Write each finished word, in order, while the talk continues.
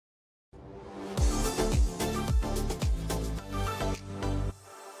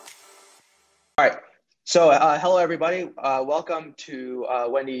All right. So hello, everybody. Welcome to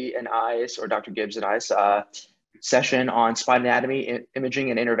Wendy and I's, or Dr. Gibbs and I's, session on spine anatomy, imaging,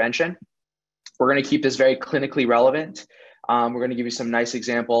 and intervention. We're going to keep this very clinically relevant. We're going to give you some nice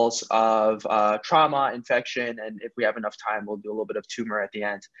examples of trauma, infection, and if we have enough time, we'll do a little bit of tumor at the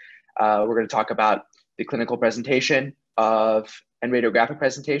end. We're going to talk about the clinical presentation and radiographic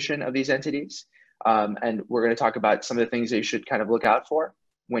presentation of these entities. And we're going to talk about some of the things that you should kind of look out for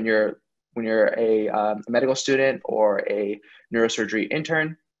when you're a medical student or a neurosurgery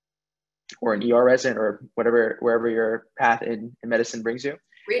intern or an ER resident or wherever your path in medicine brings you.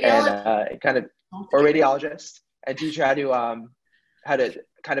 Radiologist. Or radiologist, and teach you how to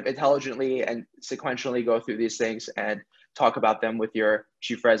kind of intelligently and sequentially go through these things and talk about them with your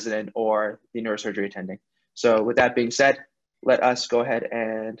chief resident or the neurosurgery attending. So with that being said, let us go ahead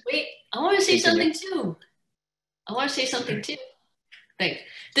and wait. I want to say something too. Thanks.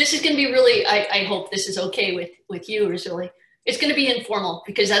 This is going to be really, I hope this is okay with you, Razuli. It's going to be informal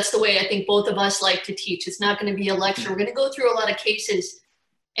because that's the way I think both of us like to teach. It's not going to be a lecture. We're going to go through a lot of cases.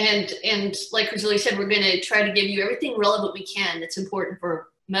 And like Razuli said, we're going to try to give you everything relevant we can that's important for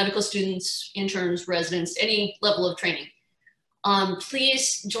medical students, interns, residents, any level of training.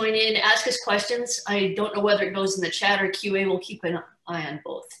 Please join in, ask us questions. I don't know whether it goes in the chat or QA. We'll keep an eye on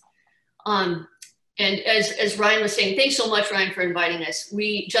both. And as Ryan was saying, thanks so much, Ryan, for inviting us.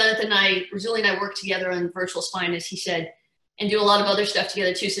 Jonathan and I, Razuli and I work together on virtual spine, as he said, and do a lot of other stuff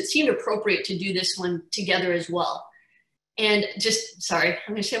together too. So it seemed appropriate to do this one together as well. And sorry,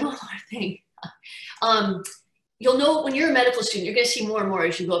 I'm gonna say one more thing. You'll know when you're a medical student, you're gonna see more and more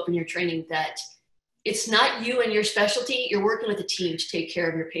as you go up in your training that it's not you and your specialty, you're working with a team to take care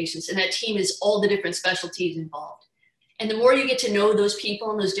of your patients. And that team is all the different specialties involved. And the more you get to know those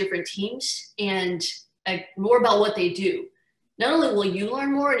people and those different teams and more about what they do, not only will you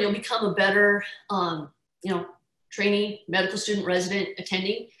learn more and you'll become a better, trainee, medical student, resident,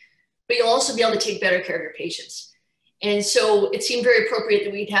 attending, but you'll also be able to take better care of your patients. And so it seemed very appropriate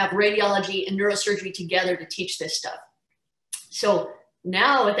that we'd have radiology and neurosurgery together to teach this stuff. So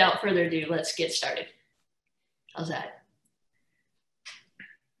now, without further ado, let's get started. How's that?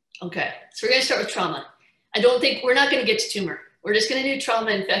 Okay, so we're gonna start with trauma. We're not going to get to tumor. We're just going to do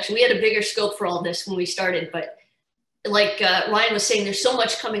trauma infection. We had a bigger scope for all this when we started, but like Ryan was saying, there's so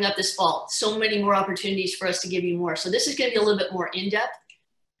much coming up this fall, so many more opportunities for us to give you more. So this is going to be a little bit more in-depth,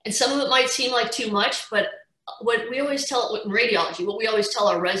 and some of it might seem like too much, but what we always tell in radiology, what we always tell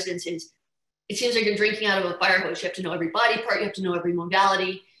our residents is, it seems like you're drinking out of a fire hose. You have to know every body part, you have to know every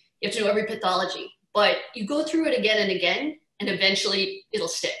modality, you have to know every pathology, but you go through it again and again, and eventually it'll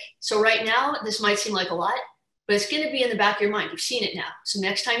stick. So right now, this might seem like a lot, but it's going to be in the back of your mind. You've seen it now. So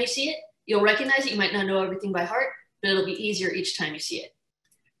next time you see it, you'll recognize it. You might not know everything by heart, but it'll be easier each time you see it.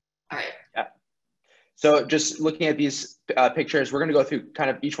 All right. Yeah. So just looking at these pictures, we're going to go through kind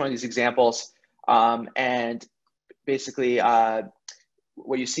of each one of these examples. And basically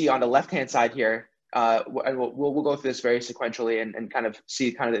what you see on the left-hand side here, and we'll go through this very sequentially and kind of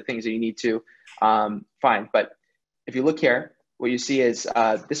see kind of the things that you need to find. But if you look here, what you see is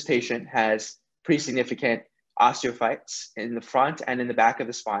this patient has pretty significant osteophytes in the front and in the back of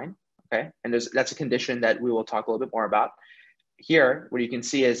the spine, okay? And that's a condition that we will talk a little bit more about. Here, what you can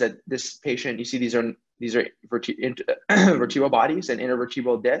see is that this patient, you see these are vertebral bodies and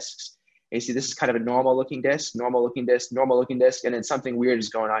intervertebral discs. And you see this is kind of a normal looking disc, normal looking disc, normal looking disc, and then something weird is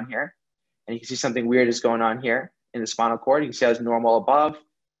going on here. And you can see something weird is going on here in the spinal cord. You can see how it's normal above,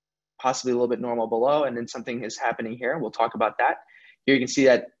 possibly a little bit normal below, and then something is happening here. We'll talk about that. Here you can see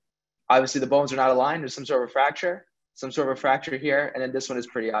that obviously the bones are not aligned. There's some sort of a fracture here, and then this one is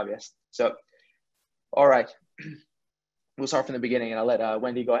pretty obvious. So, all right, we'll start from the beginning, and I'll let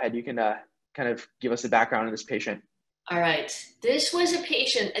Wendy go ahead. You can kind of give us the background of this patient. All right, this was a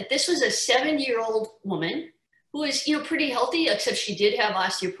patient, this was a 7-year-old woman who was, pretty healthy, except she did have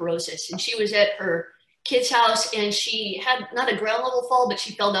osteoporosis, and she was at her kid's house, and she had not a ground level fall, but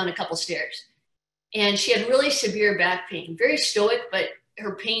she fell down a couple stairs, and she had really severe back pain, very stoic, but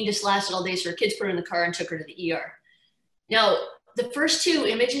her pain just lasted all day. So her kids put her in the car and took her to the ER. Now, the first two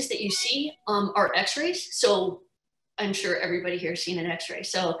images that you see are x-rays. So I'm sure everybody here has seen an x-ray.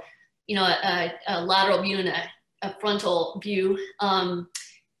 So, a lateral view and a frontal view. Are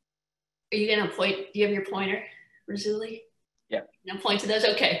you going to point? Do you have your pointer, Razuli? Yeah. No, point to those?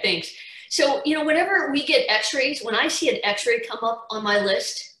 Okay, thanks. So, whenever we get x-rays, when I see an x-ray come up on my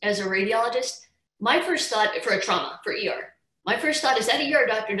list as a radiologist, my first thought for a trauma, for ER, my first thought is that ER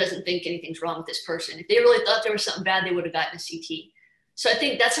doctor doesn't think anything's wrong with this person. If they really thought there was something bad, they would have gotten a CT. So I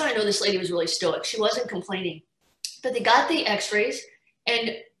think that's how I know this lady was really stoic. She wasn't complaining. But they got the x-rays,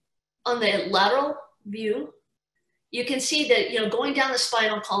 and on the lateral view, you can see that, going down the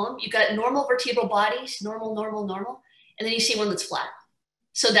spinal column, you've got normal vertebral bodies, normal, normal, normal, and then you see one that's flat.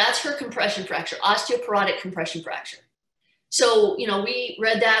 So that's her compression fracture, osteoporotic compression fracture. So, we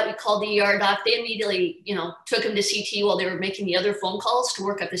read that, we called the ER doc, they immediately, took him to CT while they were making the other phone calls to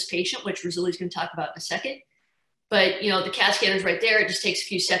work up this patient, which Rosali's going to talk about in a second. But, the CAT scan is right there. It just takes a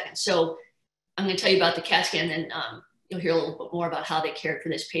few seconds. So I'm going to tell you about the CAT scan, then you'll hear a little bit more about how they cared for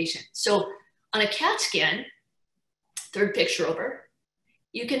this patient. So on a CAT scan, third picture over,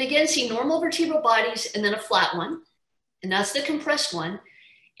 you can again see normal vertebral bodies and then a flat one, and that's the compressed one.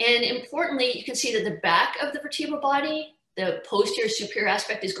 And importantly, you can see that the back of the vertebral body, the posterior superior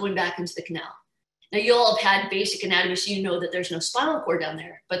aspect, is going back into the canal. Now, you all have had basic anatomy, so you know that there's no spinal cord down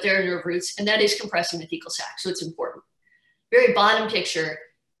there, but there are nerve roots, and that is compressing the thecal sac, so it's important. Very bottom picture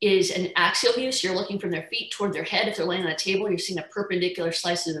is an axial view, so you're looking from their feet toward their head. If they're laying on a table, you're seeing a perpendicular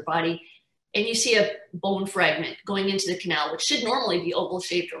slice of their body, and you see a bone fragment going into the canal, which should normally be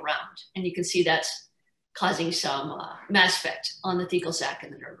oval-shaped or round, and you can see that's causing some mass effect on the thecal sac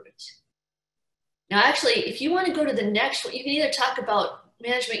and the nerve roots. Now, actually, if you want to go to the next one, you can either talk about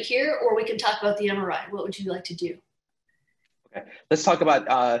management here, or we can talk about the MRI. What would you like to do? Okay, let's talk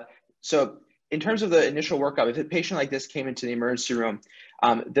about, so in terms of the initial workup, if a patient like this came into the emergency room,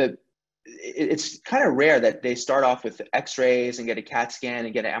 it's kind of rare that they start off with x-rays and get a CAT scan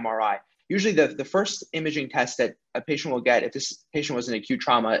and get an MRI. Usually the first imaging test that a patient will get if this patient was in acute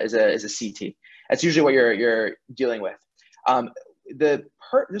trauma is a CT. That's usually what you're dealing with.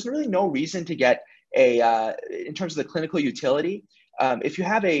 There's really no reason to get in terms of the clinical utility. If you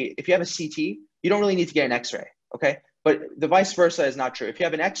have a CT, you don't really need to get an X-ray, okay? But the vice versa is not true. If you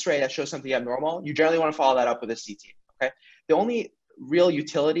have an X-ray that shows something abnormal, you generally want to follow that up with a CT, okay? The only real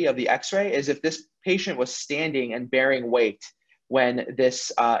utility of the X-ray is if this patient was standing and bearing weight when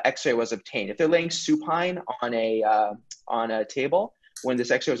this X-ray was obtained. If they're laying supine on a table when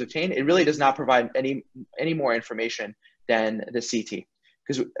this X-ray was obtained, it really does not provide any more information than the CT.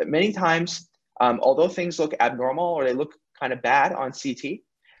 Because many times, although things look abnormal or they look kind of bad on CT,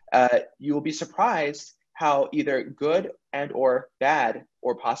 you will be surprised how either good and or bad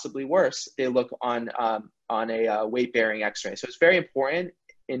or possibly worse they look on a weight-bearing X-ray. So it's very important,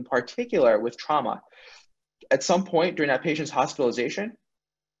 in particular with trauma, at some point during that patient's hospitalization,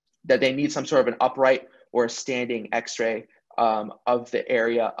 that they need some sort of an upright or a standing X-ray of the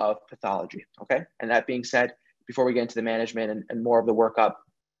area of pathology, okay? And that being said, before we get into the management and more of the workup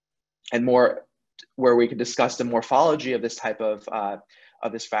and more where we can discuss the morphology of this type of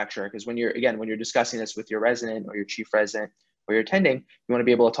this fracture, because when you're discussing this with your resident or your chief resident or your attending, you want to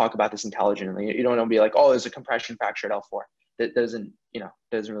be able to talk about this intelligently. You don't want to be like, oh, there's a compression fracture at L4. That doesn't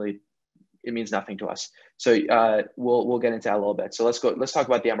really, it means nothing to us. So we'll get into that a little bit. So let's talk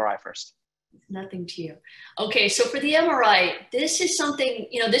about the MRI first. Nothing to you. Okay, so for the MRI, this is something,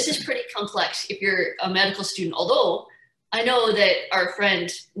 this is pretty complex if you're a medical student, although I know that our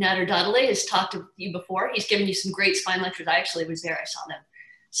friend Nader Dadale has talked to you before. He's given you some great spine lectures. I actually was there, I saw them.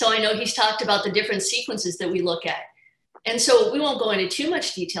 So I know he's talked about the different sequences that we look at. And so we won't go into too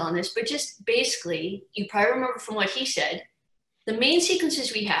much detail on this, but just basically, you probably remember from what he said, the main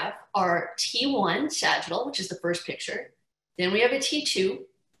sequences we have are T1 sagittal, which is the first picture. Then we have a T2.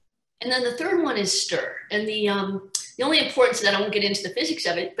 And then the third one is stir. And the only importance of that, I won't get into the physics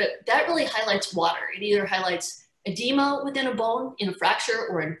of it, but that really highlights water. It either highlights edema within a bone in a fracture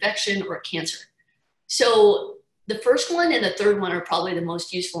or infection or cancer. So the first one and the third one are probably the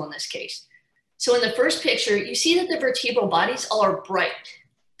most useful in this case. So in the first picture, you see that the vertebral bodies all are bright.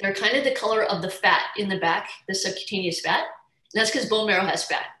 They're kind of the color of the fat in the back, the subcutaneous fat. And that's because bone marrow has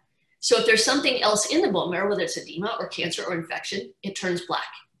fat. So if there's something else in the bone marrow, whether it's edema or cancer or infection, it turns black.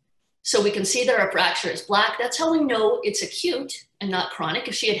 So we can see that our fracture is black. That's how we know it's acute and not chronic.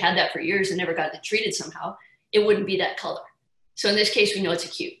 If she had had that for years and never gotten it treated somehow, it wouldn't be that color. So in this case, we know it's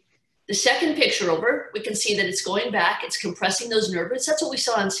acute. The second picture over, we can see that it's going back. It's compressing those nerve roots. That's what we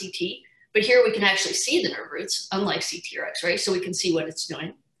saw on CT. But here we can actually see the nerve roots, unlike CT or X-ray, so we can see what it's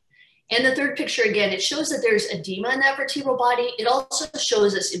doing. And the third picture, again, it shows that there's edema in that vertebral body. It also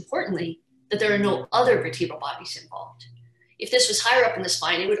shows us, importantly, that there are no other vertebral bodies involved. If this was higher up in the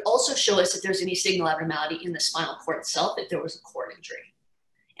spine, it would also show us if there's any signal abnormality in the spinal cord itself, if there was a cord injury.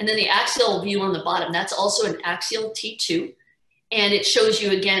 And then the axial view on the bottom, that's also an axial T2. And it shows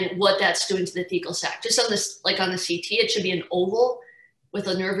you, again, what that's doing to the thecal sac. Just on this, like on the CT, it should be an oval with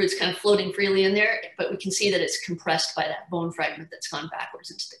the nerve roots kind of floating freely in there, but we can see that it's compressed by that bone fragment that's gone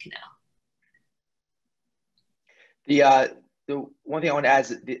backwards into the canal. the one thing I want to add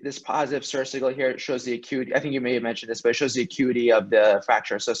is this positive SIR signal here shows the acuity. I think you may have mentioned this, but it shows the acuity of the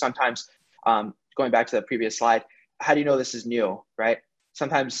fracture. So sometimes, going back to the previous slide, how do you know this is new, right?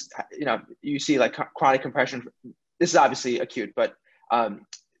 Sometimes, you see like chronic compression. This is obviously acute, but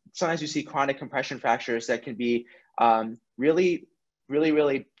sometimes you see chronic compression fractures that can be really, really,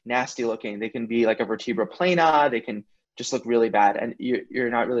 really nasty looking. They can be like a vertebra plana. They can just look really bad, and you're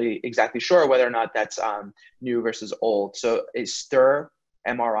not really exactly sure whether or not that's new versus old. So a STIR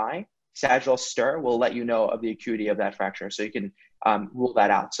MRI, sagittal STIR, will let you know of the acuity of that fracture, so you can rule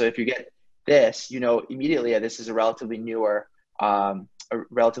that out. So if you get this, you know immediately this is a relatively newer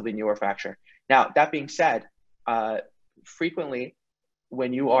fracture. Now, that being said, frequently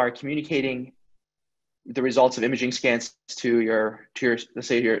when you are communicating the results of imaging scans to your let's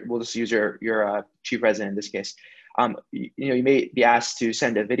say we'll just use your chief resident in this case. You may be asked to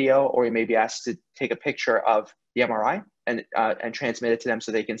send a video, or you may be asked to take a picture of the MRI and transmit it to them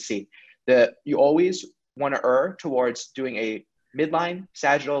so they can see. You always want to err towards doing a midline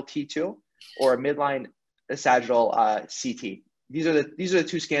sagittal T2 or a midline sagittal CT. These are the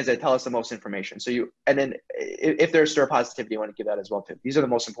two scans that tell us the most information. So and then if there's STIR positivity, you want to give that as well too. These are the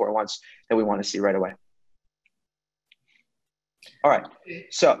most important ones that we want to see right away. All right.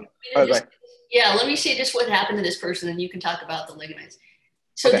 So, go ahead. Yeah, let me see just what happened to this person, and you can talk about the ligaments.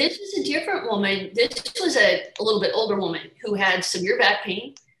 So okay. This is a different woman. This was a little bit older woman who had severe back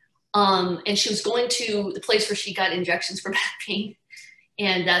pain, and she was going to the place where she got injections for back pain,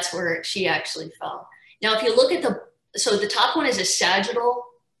 and that's where she actually fell. Now, if you look at so the top one is a sagittal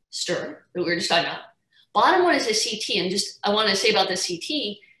STIR that we were just talking about. Bottom one is a CT, and I want to say about the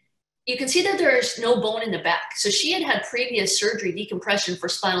CT, you can see that there's no bone in the back. So she had previous surgery, decompression for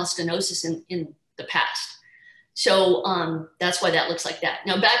spinal stenosis in the past. So that's why that looks like that.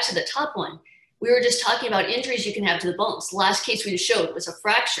 Now back to the top one, we were just talking about injuries you can have to the bones. The last case we just showed was a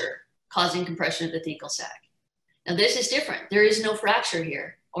fracture causing compression of the thecal sac. Now this is different. There is no fracture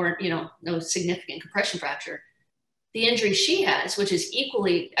here, or no significant compression fracture. The injury she has, which is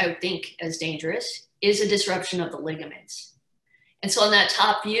equally, I would think, as dangerous, is a disruption of the ligaments. And so on that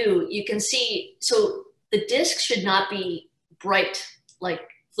top view, you can see, so the discs should not be bright like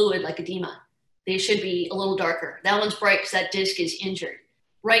fluid, like edema. They should be a little darker. That one's bright because that disc is injured.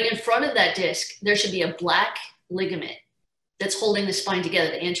 Right in front of that disc, there should be a black ligament that's holding the spine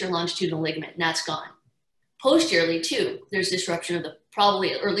together, the anterior longitudinal ligament, and that's gone. Posteriorly too, there's disruption of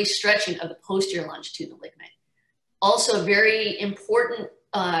or at least stretching of the posterior longitudinal ligament. Also a very important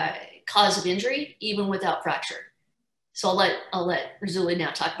cause of injury, even without fracture. So I'll let Razuli now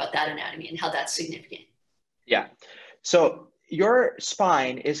talk about that anatomy and how that's significant. Yeah. So your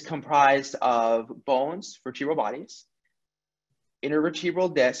spine is comprised of bones, vertebral bodies,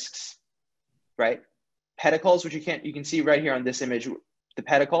 intervertebral discs, right? Pedicles, which you can see right here on this image, the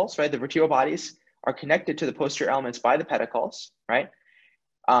pedicles, right? The vertebral bodies are connected to the posterior elements by the pedicles, right?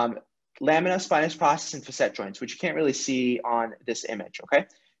 Lamina, spinous process, and facet joints, which you can't really see on this image, okay?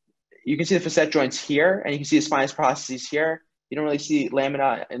 You can see the facet joints here, and you can see the spinous processes here. You don't really see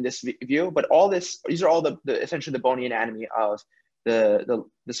lamina in this view, but these are all essentially the bony anatomy of the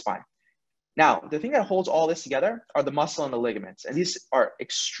spine. Now, the thing that holds all this together are the muscle and the ligaments, and these are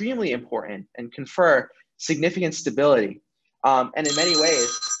extremely important and confer significant stability. And in many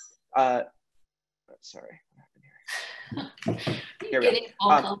ways, sorry, what happened here? Here we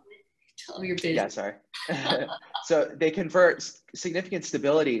go. Tell your business. Yeah, sorry. So they confer significant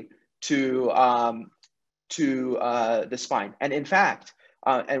stability to the spine. And in fact,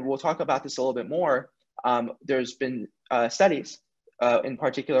 and we'll talk about this a little bit more, there's been studies, in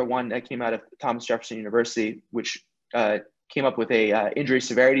particular one that came out of Thomas Jefferson University, which came up with a injury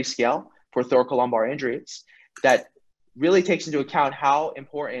severity scale for thoracolumbar injuries that really takes into account how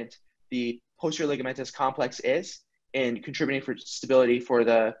important the posterior ligamentous complex is in contributing for stability for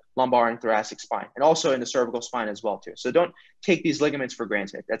the lumbar and thoracic spine, and also in the cervical spine as well too. So don't take these ligaments for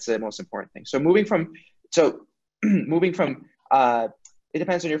granted. That's the most important thing. So moving from, it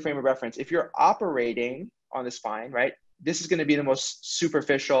depends on your frame of reference. If you're operating on the spine, right, this is going to be the most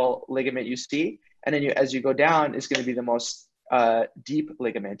superficial ligament you see. And then as you go down, it's going to be the most deep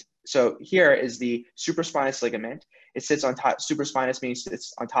ligament. So here is the supraspinous ligament. It sits on top. Supraspinous means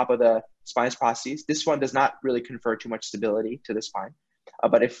it's on top of the spinous processes. This one does not really confer too much stability to the spine,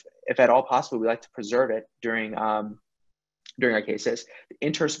 but if at all possible, we like to preserve it during our cases. The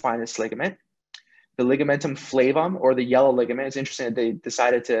interspinous ligament, the ligamentum flavum, or the yellow ligament. It's interesting that they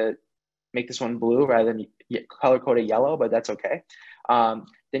decided to make this one blue rather than color-coded yellow, but that's okay. Then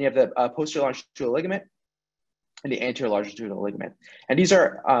you have the posterior longitudinal ligament and the anterior longitudinal ligament. And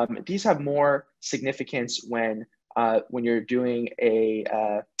these have more significance when when you're doing a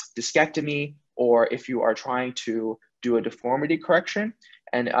discectomy, or if you are trying to do a deformity correction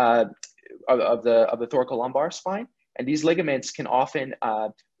and of the thoracolumbar spine. And these ligaments can often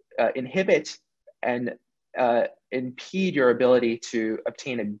inhibit and impede your ability to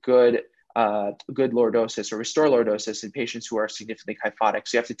obtain a good lordosis or restore lordosis in patients who are significantly kyphotic.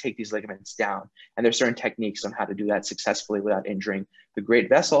 So you have to take these ligaments down. And there's certain techniques on how to do that successfully without injuring the great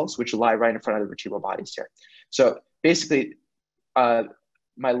vessels, which lie right in front of the vertebral bodies here. So basically,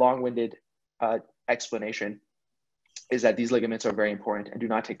 my long-winded explanation is that these ligaments are very important and do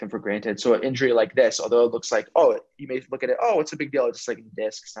not take them for granted. So an injury like this, although it looks like, oh, you may look at it, oh, it's a big deal. It's just like a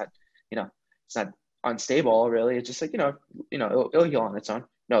disc. It's not, it's not unstable really. It's just like, it'll heal on its own.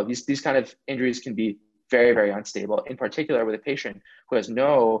 No, these kind of injuries can be very, very unstable, in particular with a patient who has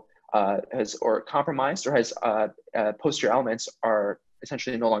or compromised or has posterior elements are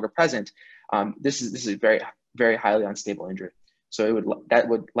essentially no longer present. This is a very, very highly unstable injury. So that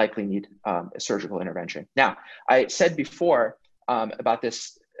would likely need a surgical intervention. Now, I said before about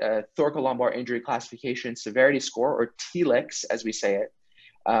this thoracolumbar injury classification severity score, or TLICS as we say it.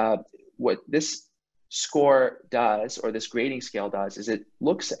 What this score does, or this grading scale does, is it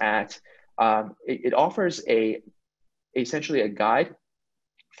looks at, it offers essentially a guide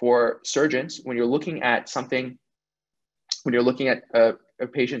for surgeons when you're looking at something, when you're looking at a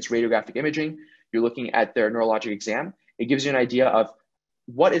patient's radiographic imaging, you're looking at their neurologic exam. It gives you an idea of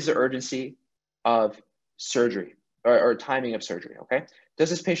what is the urgency of surgery or timing of surgery, okay? Does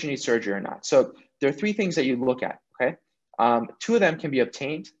this patient need surgery or not? So there are three things that you look at, okay? Two of them can be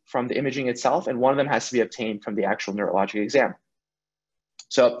obtained from the imaging itself, and one of them has to be obtained from the actual neurologic exam.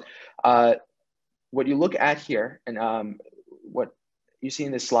 So what you look at here, and what you see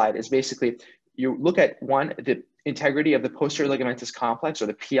in this slide, is basically you look at the integrity of the posterior ligamentous complex, or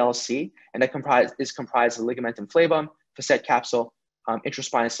the PLC, and that is comprised of ligamentum flavum, facet capsule,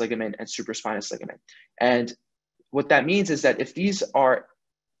 intraspinous ligament, and supraspinous ligament. And what that means is that if these are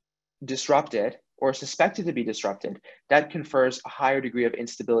disrupted or suspected to be disrupted, that confers a higher degree of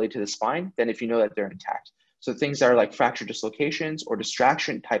instability to the spine than if you know that they're intact. So things that are like fracture dislocations or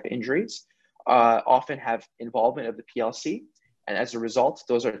distraction type injuries often have involvement of the PLC. And as a result,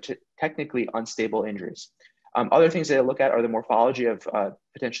 those are technically unstable injuries. Other things that I look at are the morphology of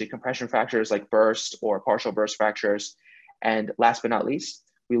potentially compression fractures like burst or partial burst fractures. And last but not least,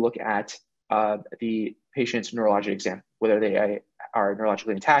 we look at the patient's neurologic exam, whether they are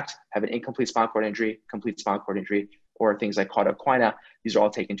neurologically intact, have an incomplete spinal cord injury, complete spinal cord injury, or things like cauda equina. These are all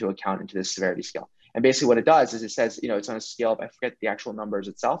taken into account into this severity scale. And basically what it does is it says, it's on a scale of, I forget the actual numbers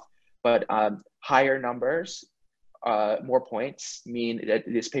itself, but higher numbers, more points mean that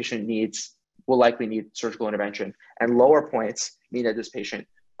this patient will likely need surgical intervention, and lower points mean that this patient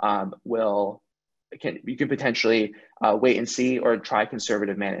you can potentially wait and see or try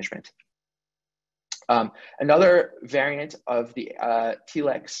conservative management. Another variant of the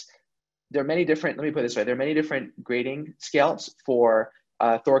TLICS, there are many different, let me put it this way, there are many different grading scales for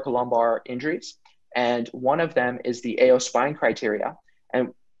thoracolumbar injuries, and one of them is the AO spine criteria. And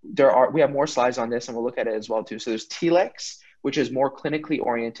we have more slides on this, and we'll look at it as well too. So there's TLICS, which is more clinically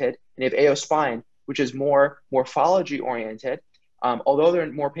oriented, and you have AO spine, which is more morphology oriented. Although there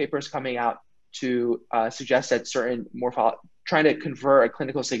are more papers coming out to suggest that certain trying to confer a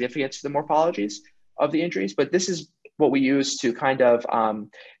clinical significance to the morphologies of the injuries, but this is what we use to kind of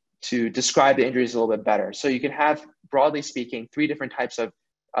to describe the injuries a little bit better. So you can have, broadly speaking, three different types of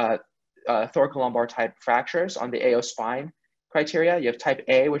thoracolumbar type fractures on the AO spine criteria. You have type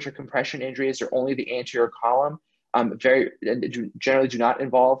A, which are compression injuries. They're only the anterior column, generally do not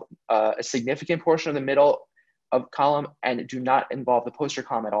involve a significant portion of the middle of column, and do not involve the posterior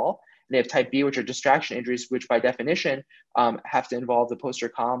column at all. And they have type B, which are distraction injuries, which by definition have to involve the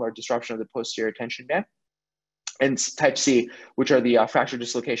posterior column or disruption of the posterior tension band. And type C, which are the fracture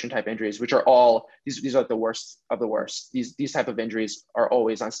dislocation type injuries, which are all, these are the worst of the worst. These type of injuries are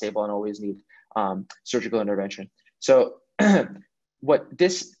always unstable and always need surgical intervention. So what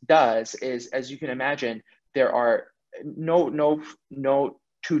this does is, as you can imagine, there are no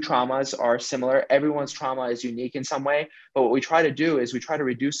two traumas are similar. Everyone's trauma is unique in some way. But what we try to do is we try to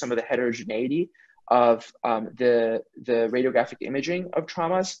reduce some of the heterogeneity of the radiographic imaging of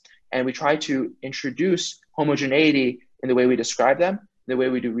traumas, and we try to introduce homogeneity in the way we describe them, the way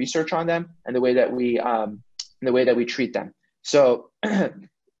we do research on them, and the way that we treat them. So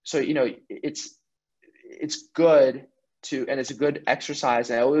it's good to, and it's a good exercise.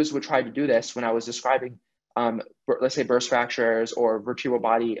 And I always would try to do this when I was describing, let's say, burst fractures or vertebral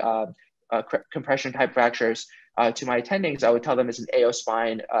body compression type fractures to my attendings. I would tell them it's an AO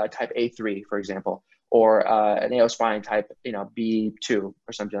spine type A3, for example, or an AO spine type, B2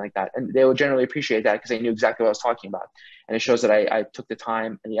 or something like that. And they would generally appreciate that because they knew exactly what I was talking about. And it shows that I took the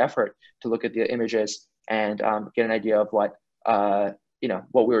time and the effort to look at the images and get an idea of what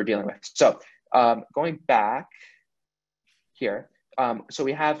we were dealing with. So going back here, so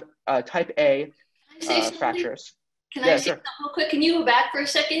we have type A fractures. Can I say something real quick? Can you go back for a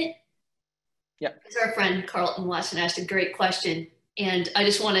second? Yeah. Because our friend Carlton Watson asked a great question, and I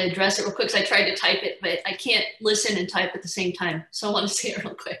just want to address it real quick because I tried to type it, but I can't listen and type at the same time. So I want to say it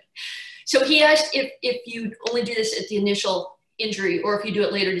real quick. So he asked if you only do this at the initial injury or if you do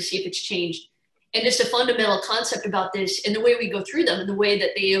it later to see if it's changed. And just a fundamental concept about this and the way we go through them and the way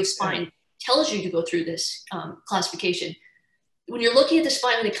that the AO spine tells you to go through this classification. When you're looking at the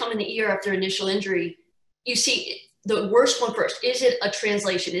spine when they come in the ER after initial injury, you see the worst one first. Is it a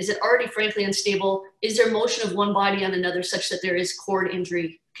translation? Is it already frankly unstable? Is there motion of one body on another such that there is cord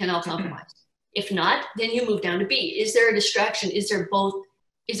injury, canal compromise? If not, then you move down to B. Is there a distraction? Is there both?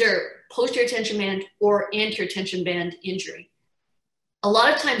 Is there posterior tension band or anterior tension band injury? A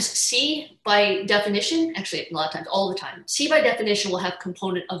lot of times C by definition, actually a lot of times, all the time, C by definition will have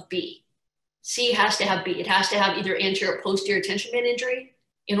component of B. C has to have B. It has to have either anterior or posterior tension band injury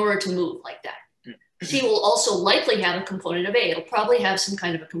in order to move like that. C will also likely have a component of A. It'll probably have some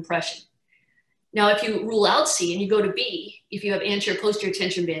kind of a compression. Now, if you rule out C and you go to B, if you have anterior posterior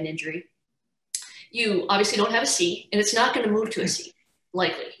tension band injury, you obviously don't have a C, and it's not going to move to a C,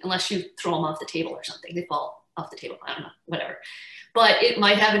 likely, unless you throw them off the table or something. They fall off the table. I don't know, whatever. But it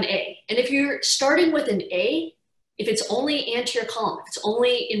might have an A. And if you're starting with an A, if it's only anterior column, if it's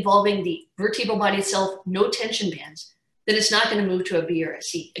only involving the vertebral body itself, no tension bands, then it's not going to move to a B or a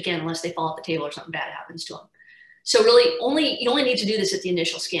C, again, unless they fall off the table or something bad happens to them. So really, you only need to do this at the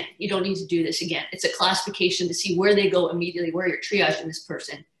initial scan. You don't need to do this again. It's a classification to see where they go immediately, where you're triaging this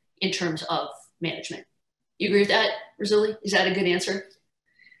person in terms of management. You agree with that, Razuli? Is that a good answer?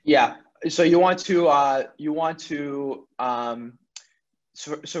 Yeah. So you want to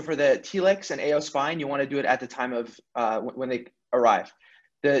so for the TLIX and AO spine, you want to do it at the time of when they arrive.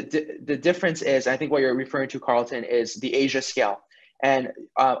 The difference is, I think what you're referring to, Carlton, is the Asia scale. And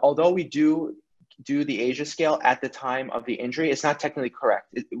although we do the Asia scale at the time of the injury, it's not technically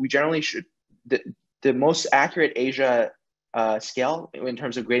correct. We generally should, the most accurate Asia scale in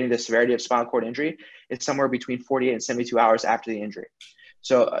terms of grading the severity of spinal cord injury is somewhere between 48 and 72 hours after the injury.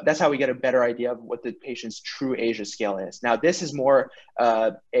 So that's how we get a better idea of what the patient's true Asia scale is. Now, this is more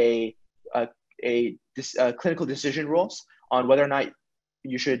clinical decision rules on whether or not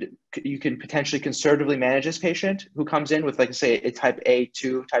you can potentially conservatively manage this patient who comes in with, like, say, a type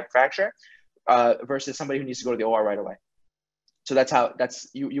A2 type fracture versus somebody who needs to go to the OR right away. So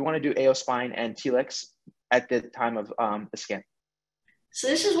you want to do AO spine and TLIX at the time of the scan. So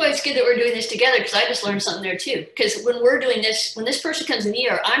this is why it's good that we're doing this together, because I just learned something there too. Because when we're doing this, when this person comes in the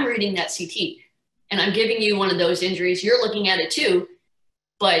ER, I'm reading that CT and I'm giving you one of those injuries. You're looking at it too,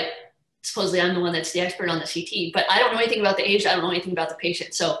 but supposedly I'm the one that's the expert on the CT, but I don't know anything about the age. I don't know anything about the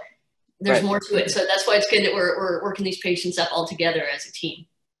patient. So there's more to it. So that's why it's good that we're working these patients up all together as a team.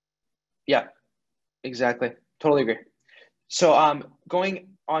 Yeah, exactly. Totally agree. So going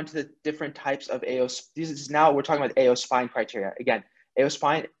on to the different types of AO, now we're talking about AO spine criteria. Again, AO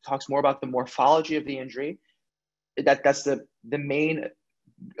spine talks more about the morphology of the injury. That's the main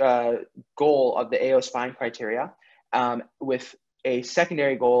goal of the AO spine criteria, with a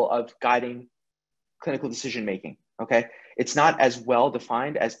secondary goal of guiding clinical decision making. Okay, it's not as well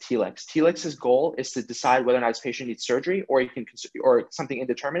defined as TLIX. TLIX's goal is to decide whether or not this patient needs surgery, or or something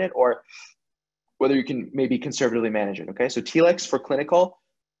indeterminate, or whether you can maybe conservatively manage it. Okay, so TLIX for clinical,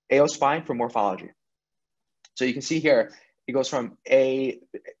 AO spine for morphology. So you can see here, it goes from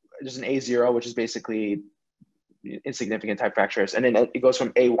there's an A0, which is basically insignificant type fractures. And then it goes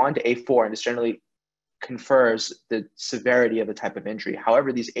from A1 to A4, and this generally confers the severity of the type of injury.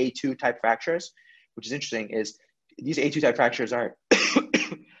 However, these A2 type fractures, which is interesting, is these A2 type fractures are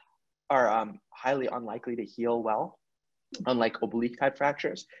highly unlikely to heal well, unlike oblique type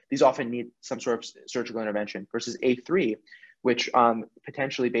fractures. These often need some sort of surgical intervention, versus A3, which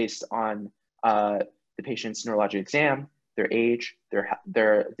potentially based on the patient's neurologic exam, their age,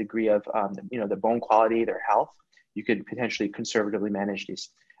 their degree of the bone quality, their health, you could potentially conservatively manage these.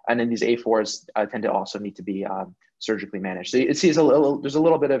 And then these A4s tend to also need to be surgically managed. So you see there's a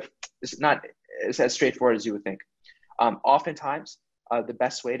little bit of, it's not as straightforward as you would think. Oftentimes, the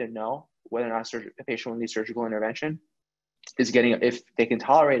best way to know whether or not a patient will need surgical intervention is getting, if they can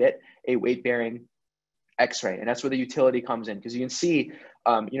tolerate it, a weight-bearing X-ray, and that's where the utility comes in, because you can see,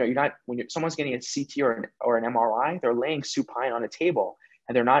 you're not, when someone's getting a CT or an MRI, they're laying supine on a table,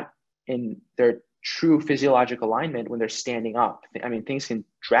 and they're not in, they're true physiologic alignment when they're standing up. I mean, things can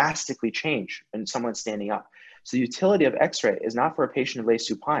drastically change when someone's standing up. So the utility of X-ray is not for a patient who lays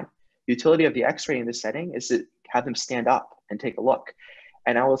supine. The utility of the X-ray in this setting is to have them stand up and take a look.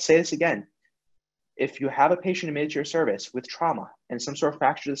 And I will say this again, if you have a patient admitted to your service with trauma and some sort of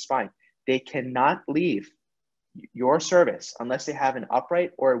fracture to the spine, they cannot leave your service unless they have an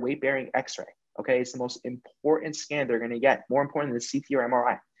upright or a weight-bearing X-ray. Okay, it's the most important scan they're going to get. More important than the CT or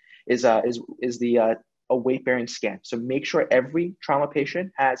MRI is a weight-bearing scan. So make sure every trauma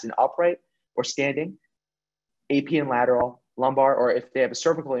patient has an upright or standing AP and lateral, lumbar, or if they have a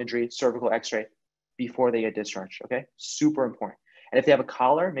cervical injury, cervical X-ray before they get discharged. Okay, super important. And if they have a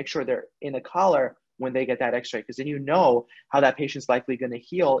collar, make sure they're in a collar when they get that X-ray, because then you know how that patient's likely going to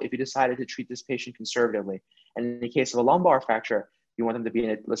heal if you decided to treat this patient conservatively. And in the case of a lumbar fracture, you want them to be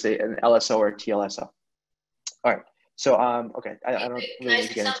in, let's say, an LSO or a TLSO. All right. So, okay, I don't really need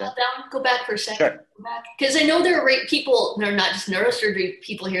to get into that. Go back for a second. Sure. Because I know there are people, they're not just neurosurgery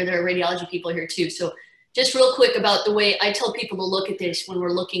people here, there are radiology people here too. So just real quick about the way I tell people to look at this when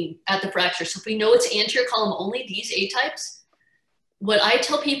we're looking at the fracture. So if we know it's anterior column only, these A types, what I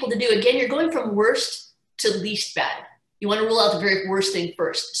tell people to do, again, you're going from worst to least bad. You want to rule out the very worst thing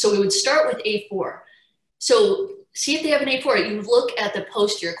first. So we would start with A4. So see if they have an A4. You look at the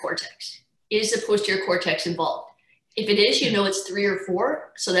posterior cortex. Is the posterior cortex involved? If it is, you know it's 3 or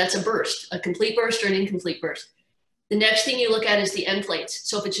 4. So that's a burst, a complete burst or an incomplete burst. The next thing you look at is the end plates.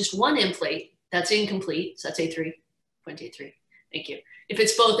 So if it's just one end plate, that's incomplete. So that's A3, point A3. Thank you. If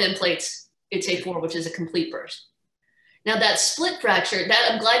it's both end plates, it's A4, which is a complete burst. Now that split fracture,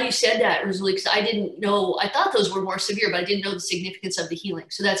 I'm glad you said that, Rosalie, because I didn't know, I thought those were more severe, but I didn't know the significance of the healing.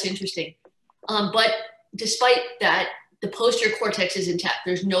 So that's interesting. But despite that, the posterior cortex is intact.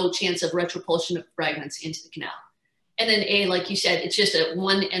 There's no chance of retropulsion of fragments into the canal. And then A, like you said, it's just a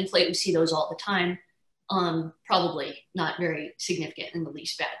one end plate. We see those all the time. Probably not very significant in the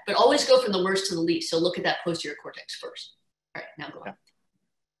least bad, but always go from the worst to the least. So look at that posterior cortex first. All right, now go on.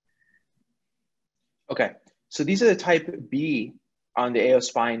 Okay, so these are the type B on the AO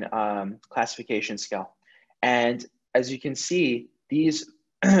spine classification scale. And as you can see, these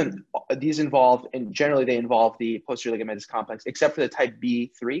involve, and generally they involve the posterior ligamentous complex, except for the type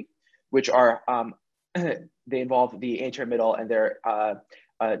B3, which are, they involve the anterior middle, and they're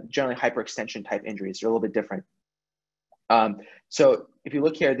generally hyperextension type injuries. They're a little bit different. So if you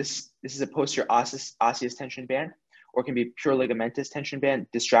look here, this is a posterior osseous tension band, or it can be pure ligamentous tension band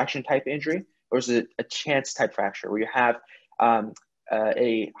distraction type injury, or is it a chance type fracture where you have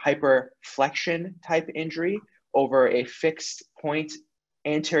a hyperflexion type injury over a fixed point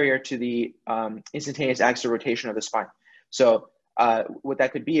anterior to the instantaneous axis of rotation of the spine. So what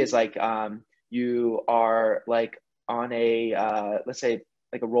that could be is like you are like on a, let's say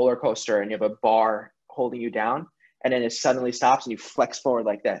like a roller coaster, and you have a bar holding you down, and then it suddenly stops and you flex forward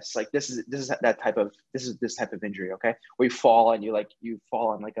like this. Like this is this type of injury, okay? Where you fall and you fall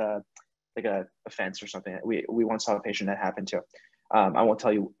on like a fence or something. We once saw a patient that happened to. I won't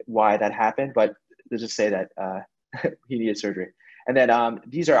tell you why that happened, but let's just say that he needed surgery. And then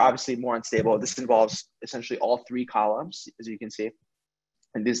these are obviously more unstable. This involves essentially all 3 columns, as you can see,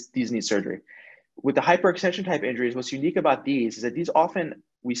 and these need surgery. With the hyperextension type injuries, what's unique about these is that these often,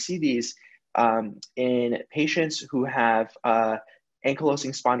 we see these in patients who have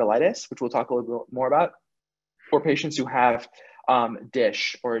ankylosing spondylitis, which we'll talk a little bit more about, or patients who have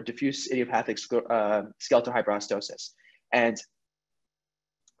DISH, or diffuse idiopathic skeletal hyperostosis. And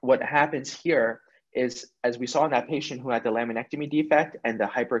what happens here is, as we saw in that patient who had the laminectomy defect and the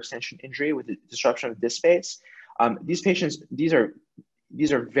hyperextension injury with the disruption of disc space, these patients, these are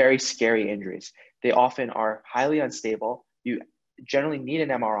very scary injuries. They often are highly unstable. You generally need an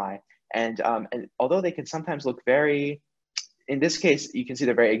MRI. And although they can sometimes look very, in this case, you can see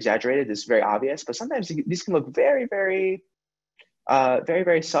they're very exaggerated, this is very obvious, but sometimes these can look very, very,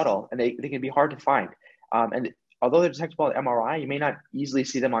 very subtle, and they can be hard to find. And although they're detectable on MRI, you may not easily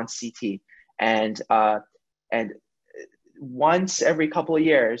see them on CT. And once every couple of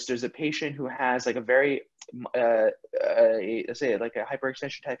years, there's a patient who has like a very, let's say like a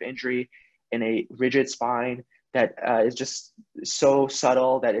hyperextension type injury in a rigid spine that is just so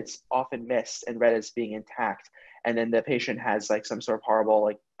subtle that it's often missed and read as being intact. And then the patient has like some sort of horrible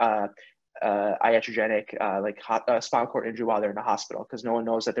like iatrogenic spinal cord injury while they're in the hospital, because no one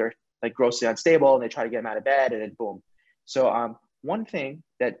knows that they're like grossly unstable, and they try to get them out of bed, and then boom. So one thing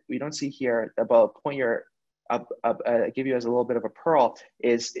that we don't see here, about point your give you as a little bit of a pearl,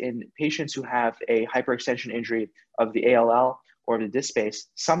 is in patients who have a hyperextension injury of the ALL or the disc space,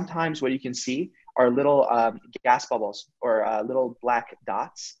 sometimes what you can see are little gas bubbles or little black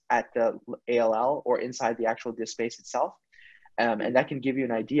dots at the ALL or inside the actual disc space itself. And that can give you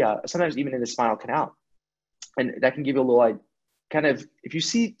an idea, sometimes even in the spinal canal. And that can give you a little kind of, if you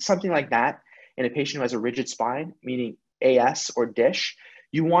see something like that in a patient who has a rigid spine, meaning AS or DISH,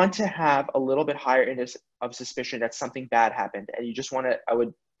 you want to have a little bit higher index of suspicion that something bad happened. And you just want to, I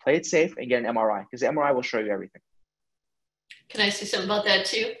would play it safe and get an MRI, because the MRI will show you everything. Can I say something about that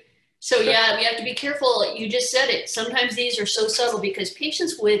too? So sure. Yeah, we have to be careful. You just said it. Sometimes these are so subtle because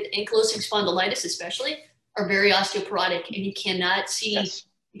patients with ankylosing spondylitis especially are very osteoporotic, and you cannot see, yes.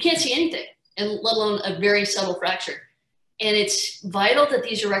 You can't see anything, and let alone a very subtle fracture. And it's vital that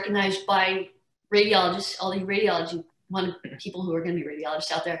these are recognized by radiologists, all the radiology people who are going to be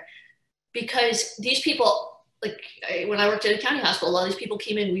radiologists out there, because these people, like when I worked at a county hospital, a lot of these people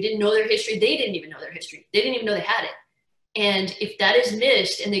came in, we didn't know their history. They didn't even know their history. They didn't even know they had it. And if that is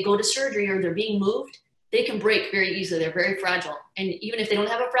missed and they go to surgery or they're being moved, they can break very easily. They're very fragile. And even if they don't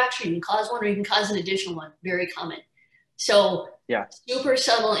have a fracture, you can cause one or you can cause an additional one. Very common. So yeah, super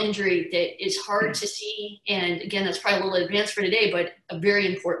subtle injury that is hard to see. And again, that's probably a little advanced for today, but a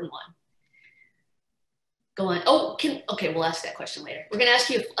very important one. Go on. Oh, okay, we'll ask that question later. We're going to ask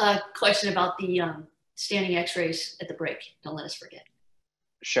you a question about the standing x-rays at the break. Don't let us forget.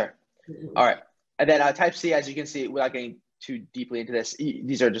 Sure. All right. And then type C, as you can see, without getting too deeply into this,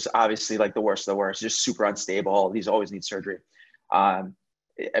 these are just obviously like the worst of the worst, just super unstable. These always need surgery. I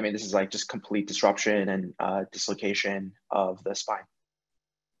mean, this is like just complete disruption and dislocation of the spine.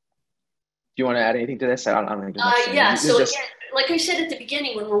 Do you want to add anything to this? I don't think yeah, so just, again, like I said at the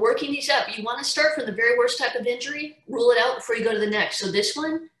beginning, when we're working these up, you want to start from the very worst type of injury, rule it out before you go to the next. So this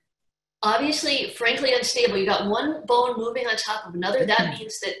one, obviously, frankly unstable. You got one bone moving on top of another. That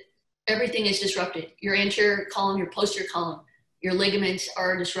means that everything is disrupted. Your anterior column, your posterior column, your ligaments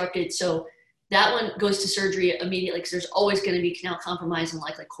are disrupted. So that one goes to surgery immediately because there's always going to be canal compromise and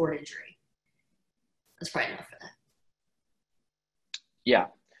likely cord injury. That's probably enough for that. Yeah.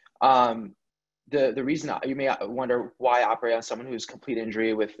 The reason you may wonder why operate on someone who's complete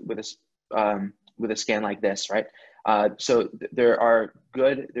injury with a scan like this, right? So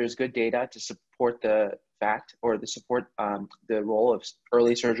there's good data to support the fact or to support the role of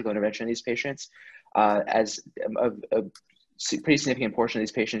early surgical intervention in these patients, as a pretty significant portion of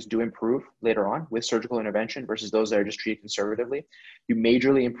these patients do improve later on with surgical intervention versus those that are just treated conservatively. You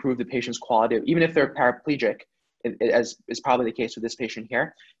majorly improve the patient's quality of, even if they're paraplegic, as is probably the case with this patient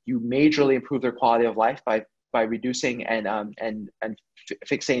here, you majorly improve their quality of life by reducing and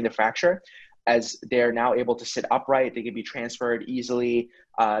fixating the fracture, as they're now able to sit upright. They can be transferred easily.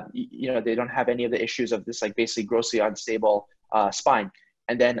 They don't have any of the issues of this like basically grossly unstable spine.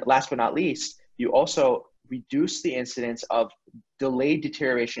 And then last but not least, you also reduce the incidence of delayed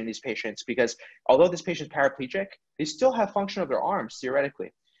deterioration in these patients, because although this patient's paraplegic, they still have function of their arms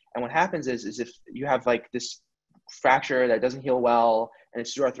theoretically. And what happens is if you have like this fracture that doesn't heal well and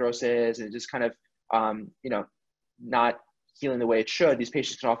it's through arthrosis and it just kind of, not healing the way it should, these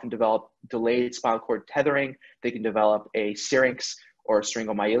patients can often develop delayed spinal cord tethering. They can develop a syrinx or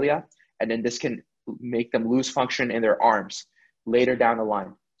syringomyelia, and then this can make them lose function in their arms later down the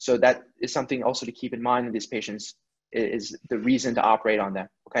line. So that is something also to keep in mind in these patients, is the reason to operate on them,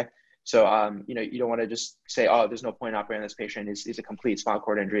 okay? So, you don't want to just say, oh, there's no point in operating on this patient. Is a complete spinal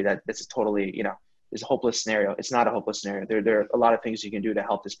cord injury. This is totally, is a hopeless scenario. It's not a hopeless scenario. There are a lot of things you can do to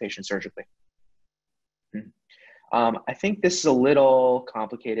help this patient surgically. I think this is a little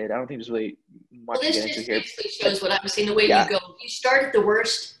complicated. I don't think there's really much to get into here. This just basically shows what I was saying, the way you go. You start at the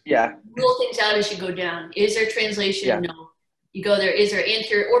worst, rule things out as you go down. Is there translation? No. You go there. Is there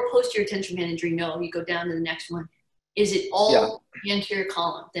anterior or posterior tension band injury? No. You go down to the next one. Is it all anterior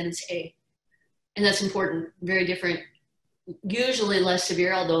column? Then it's A. And that's important. Very different, usually less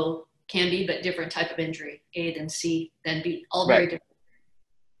severe, although can be, but different type of injury. A, then C, then B. All very different.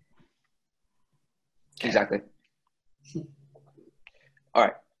 Okay. Exactly. All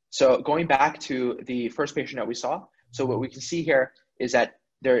right. So going back to the first patient that we saw. So what we can see here is that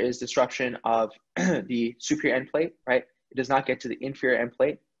there is disruption of the superior end plate, right? It does not get to the inferior end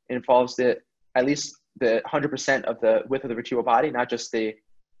plate. It involves at least the 100% of the width of the vertebral body, not just the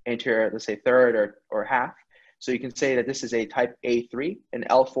anterior, let's say third or half. So you can say that this is a type A3, an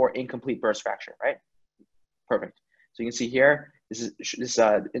L4 incomplete burst fracture, right? Perfect. So you can see here, this is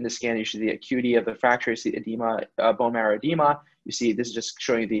in the scan, you see the acuity of the fracture, you see edema, bone marrow edema. You see, this is just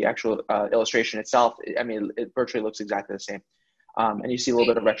showing the actual illustration itself. I mean, it virtually looks exactly the same. And you see a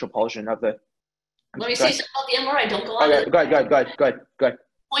little bit of retropulsion of the. Let me say something about the MRI. Don't go on. Go ahead.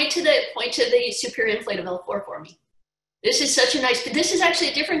 Point to the superior inflate of L4 for me. This is such a nice, this is actually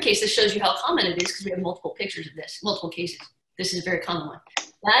a different case that shows you how common it is because we have multiple pictures of this, multiple cases. This is a very common one.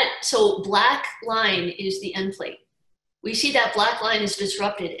 So black line is the end plate. We see that black line is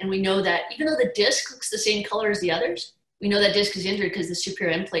disrupted, and we know that even though the disc looks the same color as the others, we know that disc is injured because the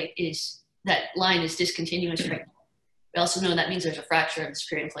superior end plate that line is discontinuous right now. We also know that means there's a fracture of the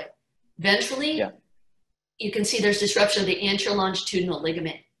superior end plate. Ventrally, you can see there's disruption of the anterior longitudinal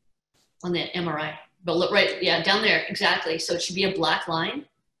ligament on the MRI. But look right, down there, exactly. So it should be a black line,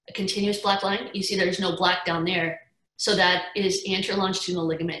 a continuous black line. You see there's no black down there. So that is anterior longitudinal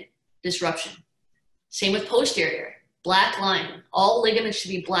ligament disruption. Same with posterior, black line. All ligaments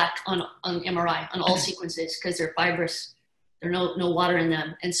should be black on MRI, on all sequences, because they're fibrous. There's no water in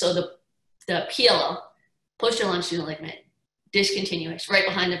them. And so the PLL, posterior longitudinal ligament, discontinuous, right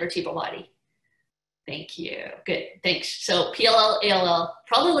behind the vertebral body. Thank you. Good. Thanks. So PLL, ALL,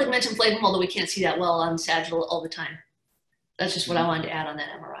 probably ligamentum flavum, although we can't see that well on sagittal all the time. That's just what I wanted to add on that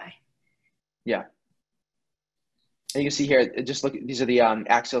MRI. Yeah. And you can see here, just look, these are the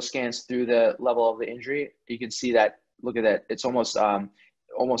axial scans through the level of the injury. You can see that, look at that. It's almost, I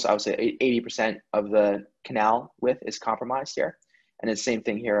would say 80% of the canal width is compromised here. And it's the same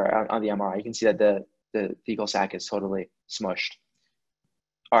thing here on the MRI. You can see that the fecal sac is totally smushed.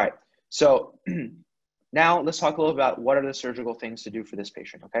 All right. So now let's talk a little about what are the surgical things to do for this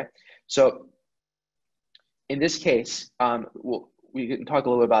patient, okay? So in this case, we can talk a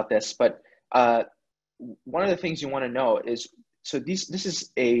little bit about this, but one of the things you want to know is, so this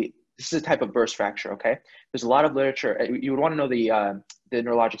is a type of burst fracture, okay? There's a lot of literature. You would want to know the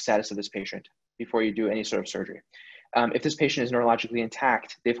neurologic status of this patient before you do any sort of surgery. If this patient is neurologically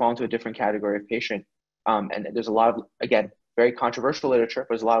intact, they fall into a different category of patient. And there's a lot of, again, very controversial literature,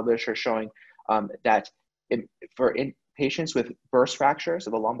 but there's a lot of literature showing that for patients with burst fractures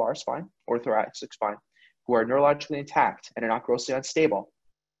of the lumbar spine or thoracic spine who are neurologically intact and are not grossly unstable,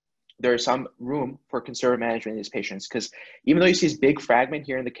 there is some room for conservative management in these patients, because even though you see this big fragment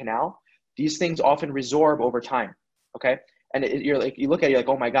here in the canal, these things often resorb over time, okay? And you look at it, you're like,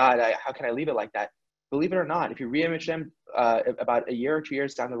 oh my God, how can I leave it like that? Believe it or not, if you reimage them about a year or 2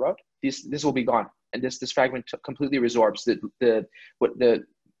 years down the road, this will be gone. And this fragment completely resorbs.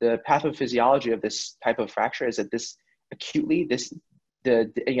 The pathophysiology of this type of fracture is that this is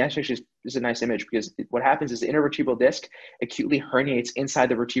a nice image, because what happens is the intervertebral disc acutely herniates inside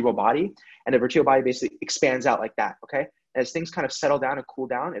the vertebral body, and the vertebral body basically expands out like that, okay? And as things kind of settle down and cool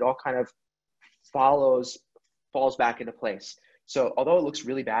down, it all kind of falls back into place. So although it looks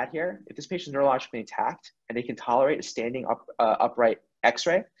really bad here, if this patient is neurologically intact and they can tolerate a standing upright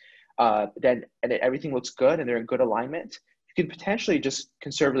x-ray, then everything looks good and they're in good alignment, you can potentially just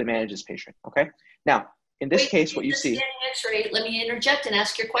conservatively manage this patient, okay? Now, in this case, what you see— X-ray, let me interject and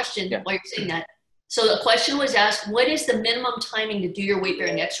ask your question while you're saying that. So the question was asked, what is the minimum timing to do your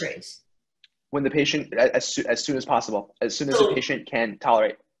weight-bearing x-rays? When the patient, as soon as possible, as soon as the patient can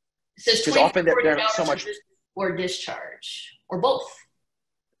tolerate. It says 24 to 48 hours so much or discharge, or both.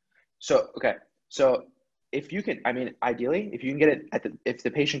 So, okay. So if you can, I mean, ideally, if you can get it if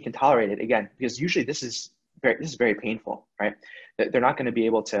the patient can tolerate it, again, because usually this is very painful, right? They're not going to be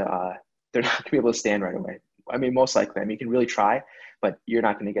able to, stand right away. I mean, most likely, I mean, you can really try, but you're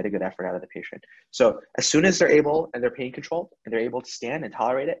not going to get a good effort out of the patient. So as soon as they're able and they're pain controlled and they're able to stand and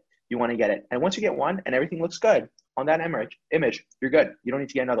tolerate it, you want to get it. And once you get one and everything looks good on that image, you're good. You don't need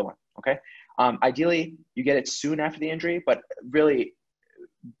to get another one, okay? Ideally, you get it soon after the injury, but really,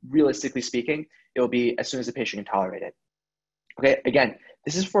 realistically speaking, it will be as soon as the patient can tolerate it. Okay, again,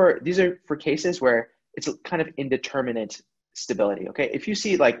 these are for cases where it's kind of indeterminate stability, okay? If you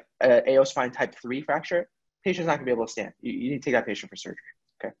see like a AO spine type 3 fracture, patient's not gonna be able to stand. You need to take that patient for surgery,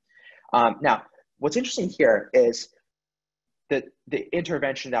 okay? Now, what's interesting here is the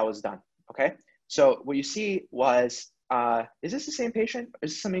intervention that was done, okay? So what you see was, is this the same patient?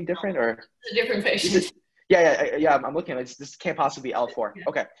 Is this something different, or? It's a different patient. Yeah, I'm looking at it. This can't possibly be L4.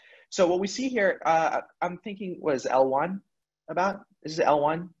 Okay, so what we see here, I'm thinking was L1 about? Is this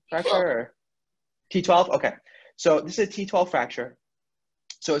L1 fracture or T12? Okay, so this is a T12 fracture.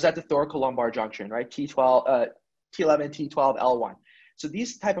 So it's at the thoracolumbar junction, right? T11, T12, L1. So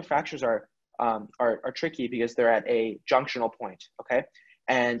these type of fractures are tricky because they're at a junctional point, okay?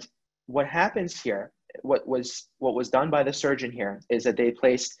 And what happens here, what was done by the surgeon here is that they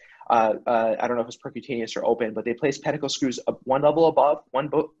placed, I don't know if it's percutaneous or open, but they placed pedicle screws one level above, one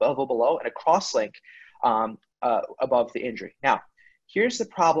level below, and a cross link above the injury. Now, here's the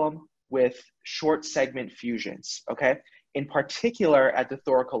problem with short segment fusions, okay? In particular at the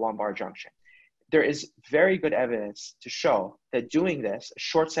thoracolumbar junction. there is very good evidence to show that doing this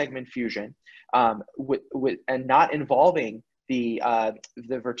short segment fusion and not involving the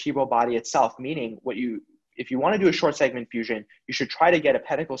vertebral body itself, meaning if you want to do a short segment fusion, you should try to get a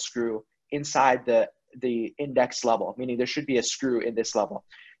pedicle screw inside the index level, meaning there should be a screw in this level.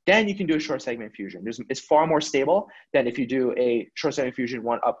 Then you can do a short segment fusion. It's far more stable than if you do a short segment fusion,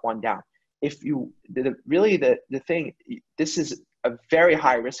 one up, one down. If you, the thing, this is a very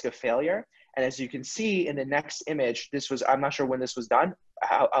high risk of failure. And as you can see in the next image, I'm not sure when this was done,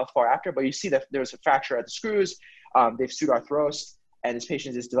 how far after, but you see that there's a fracture at the screws. They've pseudoarthropathy, and this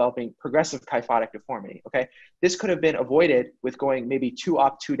patient is developing progressive kyphotic deformity, okay? This could have been avoided with going maybe 2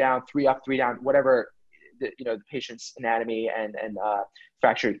 up, 2 down, 3 up, 3 down, whatever the patient's anatomy and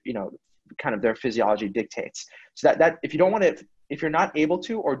fracture, kind of their physiology dictates. So that if you don't want to, if you're not able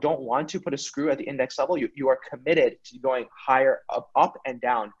to or don't want to put a screw at the index level, you are committed to going higher up and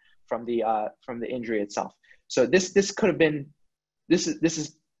down from the injury itself. So this could have been, this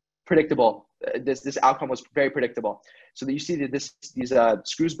is predictable. This outcome was very predictable. So that you see that these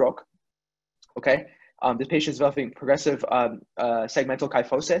screws broke. Okay, the patient is developing progressive segmental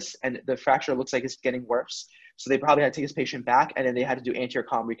kyphosis, and the fracture looks like it's getting worse. So they probably had to take this patient back, and then they had to do anterior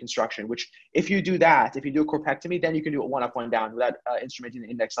column reconstruction. Which, if you do that, if you do a corpectomy, then you can do it 1 up, 1 down without instrumenting the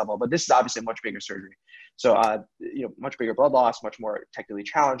index level. But this is obviously a much bigger surgery. So much bigger blood loss, much more technically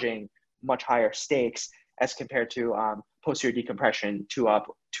challenging, much higher stakes as compared to posterior decompression, 2 up,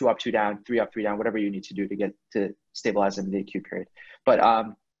 2 down, 3 up, 3 down, whatever you need to do to get to stabilize them in the acute period. But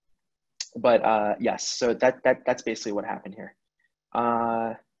yes, so that's basically what happened here.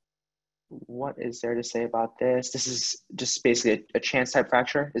 What is there to say about this? This is just basically a chance type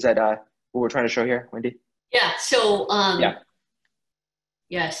fracture. Is that what we're trying to show here, Wendy? Yeah. So yeah.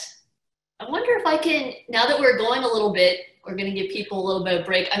 Yes. I wonder if I can, now that we're going a little bit, we're going to give people a little bit of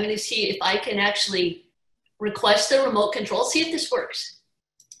break. I'm going to see if I can actually request the remote control, see if this works.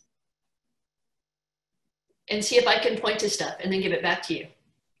 And see if I can point to stuff and then give it back to you.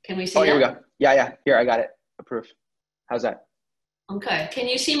 Can we see that? Here we go. Yeah. Here, I got it. Approved. How's that? Okay. Can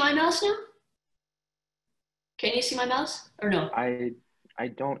you see my mouse now? Can you see my mouse or no? I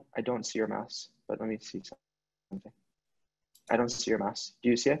don't see your mouse, but let me see something. I don't see your mouse. Do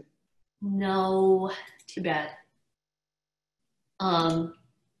you see it? No. Too bad. I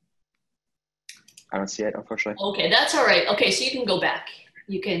don't see it, unfortunately. Okay, that's all right. Okay, so you can go back.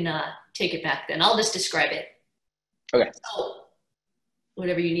 You can take it back then. I'll just describe it. Okay. So,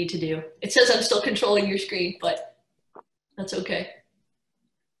 whatever you need to do. It says I'm still controlling your screen, but that's okay.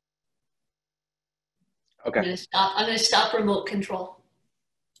 Okay. I'm going to stop remote control.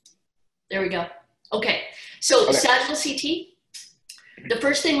 There we go. Okay. So sagittal CT. The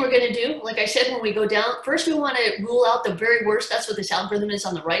first thing we're going to do, like I said, when we go down, first we want to rule out the very worst. That's what this algorithm is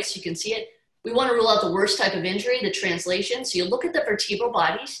on the right, so you can see it. We want to rule out the worst type of injury, the translation. So you look at the vertebral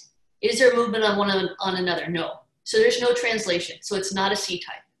bodies. Is there movement on one on another? No. So there's no translation. So it's not a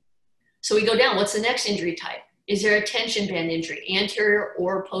C-type. So we go down. What's the next injury type? Is there a tension band injury, anterior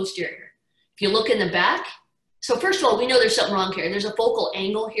or posterior? If you look in the back, so first of all, we know there's something wrong here. There's a focal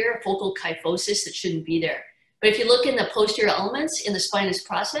angle here, a focal kyphosis that shouldn't be there. But if you look in the posterior elements in the spinous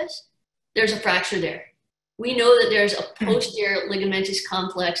process, there's a fracture there. We know that there's a posterior ligamentous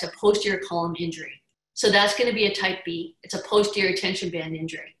complex, a posterior column injury. So that's going to be a type B. It's a posterior tension band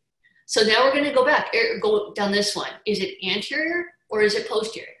injury. So now we're going to go down this one. Is it anterior or is it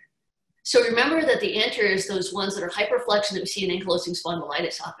posterior? So remember that the anterior is those ones that are hyperflexion that we see in ankylosing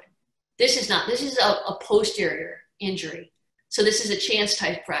spondylitis often. This is not. This is a posterior injury. So this is a chance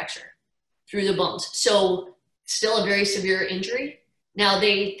type fracture through the bones. So still a very severe injury. Now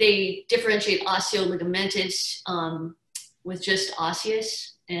they differentiate osteoligamentous with just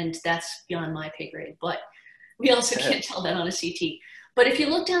osseous, and that's beyond my pay grade, but we also can't tell that on a CT. But if you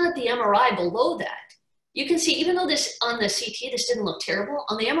look down at the MRI below that, you can see, even though this on the CT, this didn't look terrible,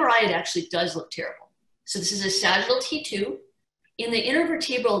 on the MRI, it actually does look terrible. So this is a sagittal T2. In the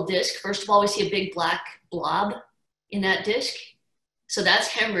intervertebral disc, first of all, we see a big black blob in that disc. So that's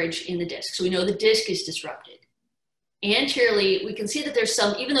hemorrhage in the disc. So we know the disc is disrupted. Anteriorly, we can see that there's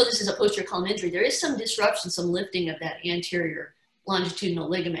some, even though this is a posterior column injury, there is some disruption, some lifting of that anterior longitudinal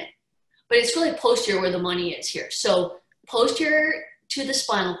ligament. But it's really posterior where the money is here. So posterior to the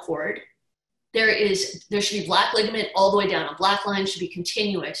spinal cord, there should be black ligament all the way down. A black line should be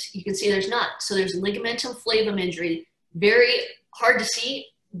continuous. You can see there's not. So there's ligamentum flavum injury, very hard to see,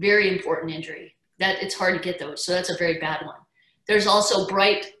 very important injury. That it's hard to get those. So that's a very bad one. There's also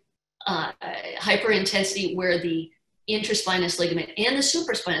bright hyperintensity where the intraspinous ligament and the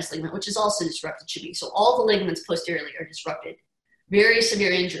supraspinous ligament, which is also disrupted, should be. So all the ligaments posteriorly are disrupted. Very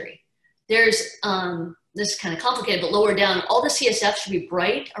severe injury. there's, this is kind of complicated, but lower down, all the CSF should be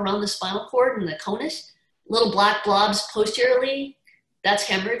bright around the spinal cord and the conus. Little black blobs posteriorly, that's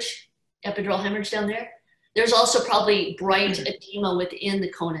hemorrhage, epidural hemorrhage down there. There's also probably bright edema within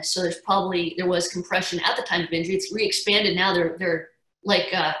the conus. So there was compression at the time of injury. It's re-expanded now. They're like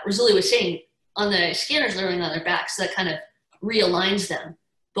Rosuli was saying, on the scanners, they're laying on their backs. So that kind of realigns them.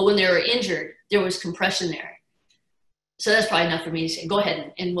 But when they were injured, there was compression there. So that's probably enough for me to say. Go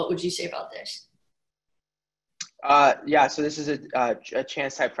ahead, and what would you say about this? Yeah, so this is a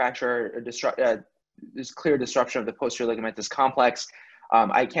chance type fracture. There's clear disruption of the posterior ligamentous complex.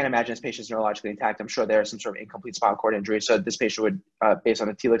 I can't imagine this patient's neurologically intact. I'm sure there's some sort of incomplete spinal cord injury. So this patient would, based on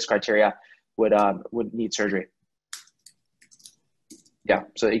the TLIX criteria, would need surgery. Yeah,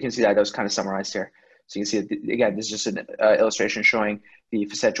 so you can see that was kind of summarized here. So you can see, again, this is just an illustration showing the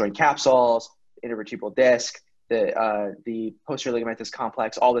facet joint capsules, intervertebral disc, the posterior ligamentous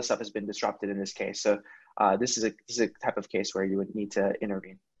complex. All this stuff has been disrupted in this case. So this is a type of case where you would need to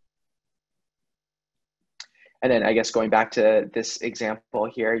intervene. And then I guess going back to this example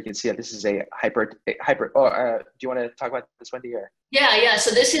here, you can see that this is a hyper. Do you want to talk about this, Wendy? Or? Yeah. So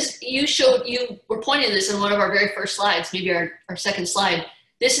this is, you were pointing to this in one of our very first slides, maybe our second slide.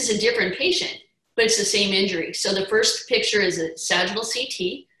 This is a different patient, but it's the same injury. So the first picture is a sagittal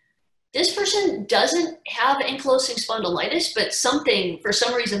CT. This person doesn't have ankylosing spondylitis, but for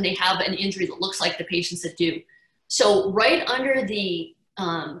some reason, they have an injury that looks like the patients that do. So right under the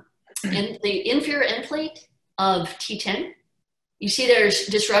inferior end plate of T10, you see there's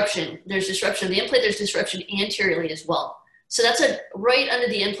disruption. There's disruption of the end plate. There's disruption anteriorly as well. So that's right under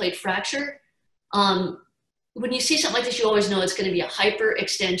the end plate fracture. When you see something like this, you always know it's going to be a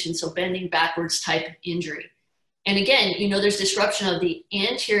hyperextension, so bending backwards type injury. And again, there's disruption of the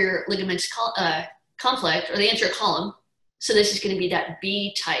anterior ligaments complex, or the anterior column. So this is going to be that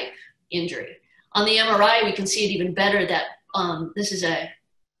B type injury. On the MRI, we can see it even better that this is I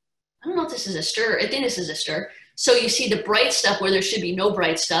don't know if this is a stir. I think this is a stir. So you see the bright stuff where there should be no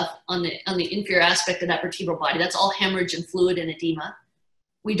bright stuff on the inferior aspect of that vertebral body. That's all hemorrhage and fluid and edema.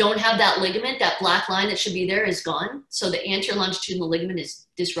 We don't have that ligament. That black line that should be there is gone. So the anterior longitudinal ligament is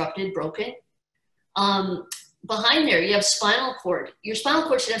disrupted, broken. Behind there, you have spinal cord. Your spinal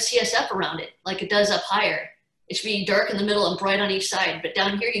cord should have CSF around it, like it does up higher. It should be dark in the middle and bright on each side. But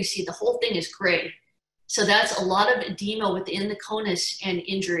down here, you see the whole thing is gray. So that's a lot of edema within the conus and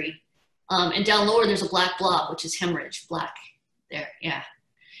injury. And down lower, there's a black blob, which is hemorrhage, black there, yeah.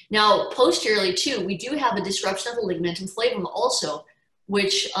 Now, posteriorly, too, we do have a disruption of the ligamentum flavum also,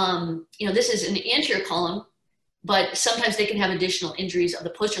 which, this is an anterior column, but sometimes they can have additional injuries of the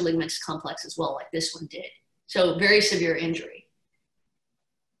posterior ligamentous complex as well, like this one did. So very severe injury.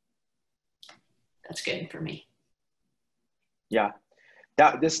 That's good for me. Yeah,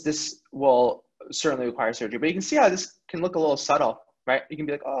 this will certainly require surgery, but you can see how this can look a little subtle, right? You can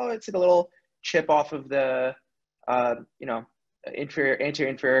be like, oh, it's like a little chip off of the,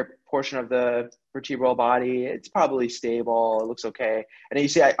 anterior portion of the vertebral body. It's probably stable. It looks okay. And then you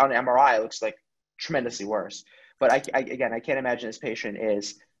see on MRI, it looks like tremendously worse. But again, I can't imagine this patient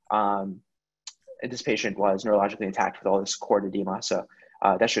was neurologically intact with all this cord edema. So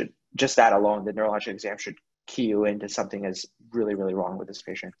that alone, the neurologic exam should key you into something is really, really wrong with this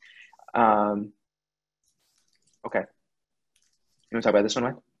patient. Okay. You want to talk about this one,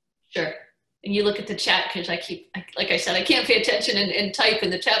 Mike? Sure. And you look at the chat because like I said, I can't pay attention and type in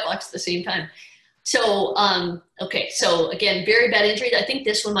the chat box at the same time. So, okay. So again, very bad injury. I think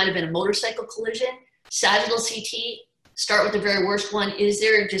this one might've been a motorcycle collision. Sagittal CT, start with the very worst one. Is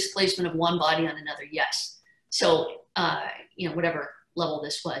there a displacement of one body on another? Yes. So, whatever level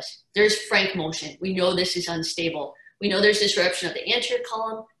this was. There's frank motion. We know this is unstable. We know there's disruption of the anterior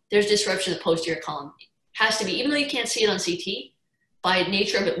column. There's disruption of the posterior column. Has to be, even though you can't see it on CT, by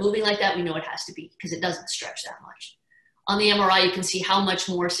nature of it moving like that, we know it has to be because it doesn't stretch that much. On the MRI, you can see how much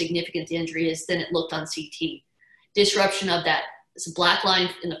more significant the injury is than it looked on CT. Disruption of that, it's a black line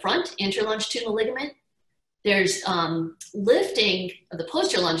in the front, anterior longitudinal ligament. There's lifting of the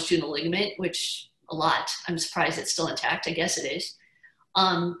posterior longitudinal ligament, which a lot. I'm surprised it's still intact. I guess it is.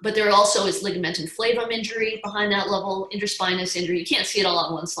 But there also is ligamentum flavum injury behind that level, interspinous injury. You can't see it all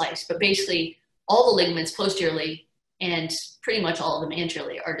on one slice, but basically all the ligaments posteriorly and pretty much all of them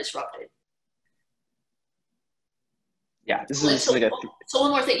anteriorly are disrupted. Yeah, this is so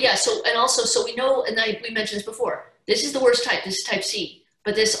one more thing. Yeah, so we know, and we mentioned this before, this is the worst type, this is type C,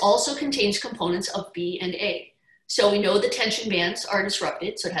 but this also contains components of B and A. So we know the tension bands are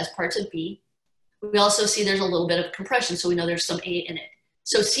disrupted, so it has parts of B. We also see there's a little bit of compression, so we know there's some A in it.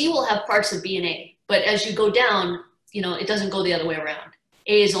 So C will have parts of B and A, but as you go down, it doesn't go the other way around.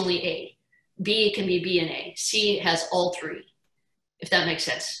 A is only A. B can be B and A. C has all three, if that makes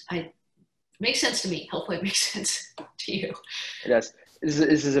sense. It makes sense to me. Hopefully it makes sense to you. It does. This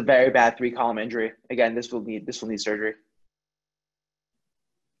is a very bad 3-column injury. Again, this will need surgery.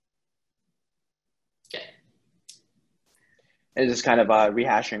 Okay. And just kind of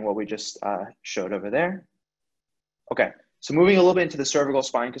rehashing what we just showed over there. Okay, so moving a little bit into the cervical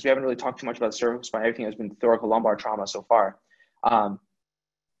spine, because we haven't really talked too much about the cervical spine. Everything has been thoracolumbar trauma so far.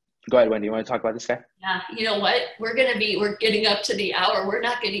 Go ahead, Wendy. You want to talk about this guy? Yeah, you know what? We're getting up to the hour. We're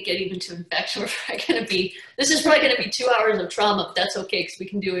not going to get even to infection. This is probably going to be 2 hours of trauma, but that's okay because we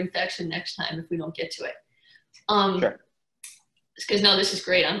can do infection next time if we don't get to it. Sure. Because no, this is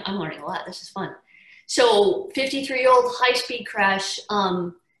great. I'm learning a lot. This is fun. So 53-year-old high-speed crash.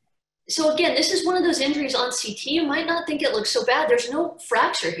 So again, this is one of those injuries on CT. You might not think it looks so bad. There's no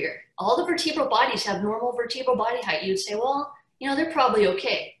fracture here. All the vertebral bodies have normal vertebral body height. You'd say, well, you know, they're probably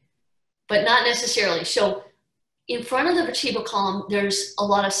okay, but not necessarily. So in front of the vertebral column, there's a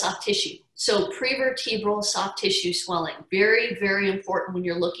lot of soft tissue. So prevertebral soft tissue swelling, very, very important when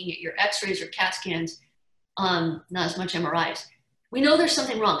you're looking at your x-rays or CAT scans, not as much MRIs. We know there's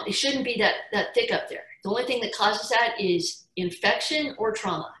something wrong. It shouldn't be that thick up there. The only thing that causes that is infection or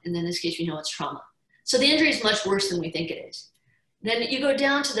trauma. And in this case, we know it's trauma. So the injury is much worse than we think it is. Then you go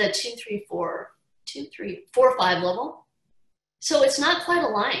down to the 2, 3, 4, 5 level. So it's not quite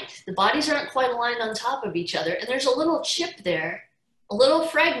aligned. The bodies aren't quite aligned on top of each other. And there's a little chip there, a little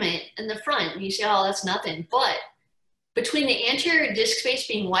fragment in the front. And you say, oh, that's nothing. But between the anterior disc space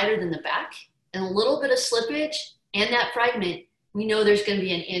being wider than the back and a little bit of slippage and that fragment, we know there's going to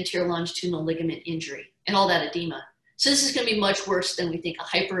be an anterior longitudinal ligament injury and all that edema. So this is going to be much worse than we think, a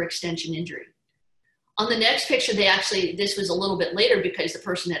hyperextension injury. On the next picture, this was a little bit later because the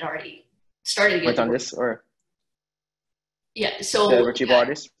person had already started to get on this, or yeah, so the vertebral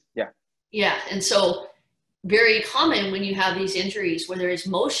arteries. Yeah, and so very common when you have these injuries where there is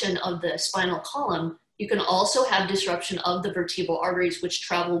motion of the spinal column, you can also have disruption of the vertebral arteries which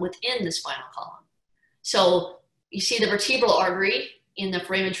travel within the spinal column. So you see the vertebral artery in the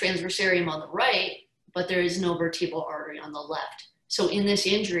foramen transversarium on the right, but there is no vertebral artery on the left. So in this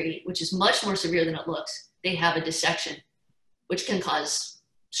injury, which is much more severe than it looks, they have a dissection, which can cause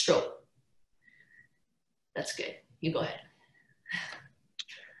stroke. That's good. You go ahead.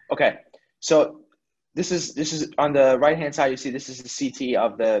 Okay, so this is on the right-hand side, you see this is the CT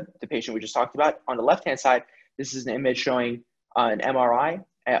of the patient we just talked about. On the left-hand side, this is an image showing an MRI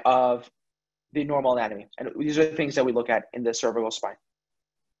of the normal anatomy. And these are the things that we look at in the cervical spine.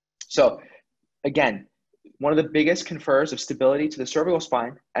 So again, one of the biggest confers of stability to the cervical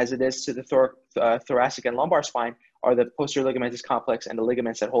spine, as it is to the thoracic and lumbar spine, are the posterior ligamentous complex and the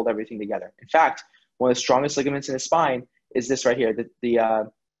ligaments that hold everything together. In fact, one of the strongest ligaments in the spine is this right here,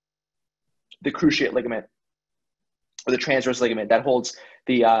 the cruciate ligament, or the transverse ligament that holds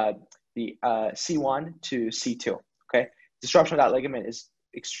the C1 to C2. Okay, disruption of that ligament is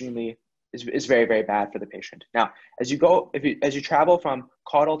very, very bad for the patient. Now, as you travel from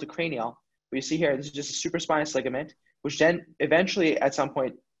caudal to cranial, what you see here, this is just a supraspinous ligament, which then eventually at some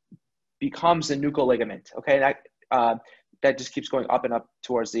point becomes the nuchal ligament. Okay, that just keeps going up and up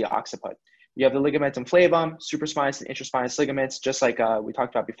towards the occiput. You have the ligamentum flavum, supraspinous and intraspinous ligaments, just like we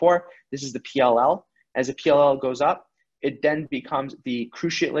talked about before. This is the PLL. As the PLL goes up, it then becomes the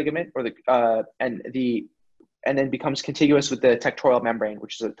cruciate ligament, or and then becomes contiguous with the tectorial membrane,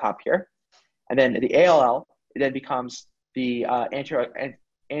 which is at the top here. And then the ALL, it then becomes the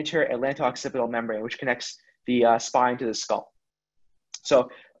anterior atlanto-occipital membrane, which connects the spine to the skull. So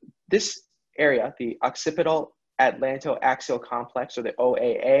this area, the occipital atlanto-axial complex, or the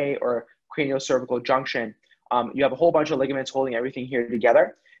OAA, or craniocervical junction, you have a whole bunch of ligaments holding everything here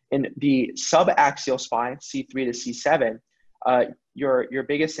together. In the subaxial spine, C3 to C7, your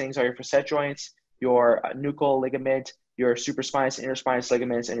biggest things are your facet joints, your nuchal ligament, your supraspinous and interspinous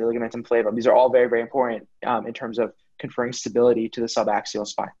ligaments, and your ligamentum flavum. These are all very, very important in terms of conferring stability to the subaxial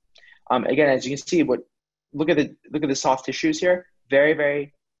spine. Again, as you can see, look at the soft tissues here, very,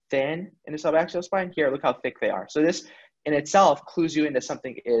 very thin in the subaxial spine. Here, look how thick they are. So this in itself clues you into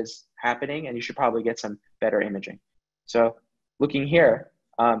something is happening, and you should probably get some better imaging. So looking here,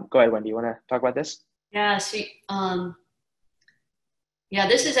 go ahead, Wendy, you want to talk about this? Yeah, yeah,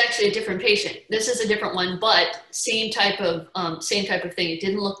 this is actually a different patient. This is a different one, but same type of thing. It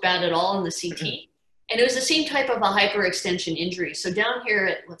didn't look bad at all in the CT. And it was the same type of a hyperextension injury. So down here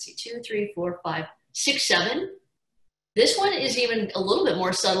at, let's see, 2, 3, 4, 5, 6, 7. This one is even a little bit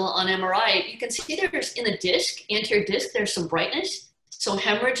more subtle on MRI. You can see there's in the disc, anterior disc, there's some brightness. So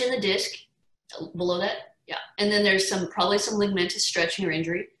hemorrhage in the disc, below that, yeah. And then there's probably some ligamentous stretching or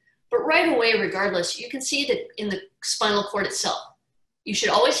injury. But right away, regardless, you can see that in the spinal cord itself, you should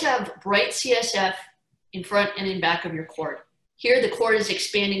always have bright CSF in front and in back of your cord. Here, the cord is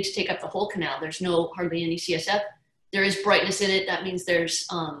expanding to take up the whole canal. There's hardly any CSF. There is brightness in it. That means there's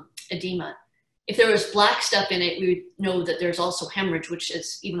edema. If there was black stuff in it, we would know that there's also hemorrhage, which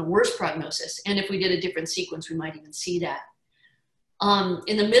is even a worse prognosis. And if we did a different sequence, we might even see that.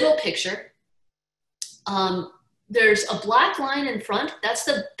 In the middle picture, there's a black line in front. That's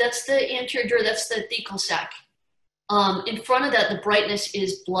the anterior, that's the thecal sac. In front of that, the brightness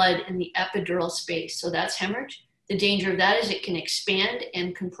is blood in the epidural space. So that's hemorrhage. The danger of that is it can expand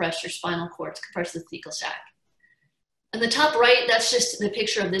and compress your spinal cord, compress the thecal sac. On the top right, that's just the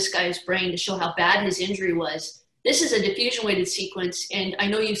picture of this guy's brain to show how bad his injury was. This is a diffusion-weighted sequence, and I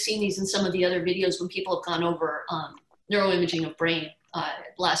know you've seen these in some of the other videos when people have gone over neuroimaging of brain the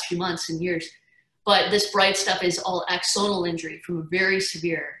last few months and years. But this bright stuff is all axonal injury from a very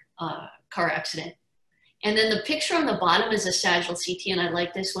severe car accident. And then the picture on the bottom is a sagittal CT, and I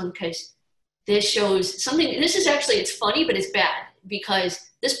like this one because this shows something. This is actually, it's funny, but it's bad because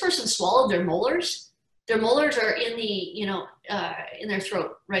this person swallowed their molars. Their molars are in the, in their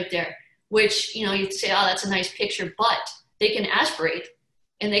throat right there, which, you'd say, oh, that's a nice picture, but they can aspirate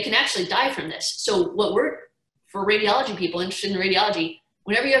and they can actually die from this. So for radiology people interested in radiology,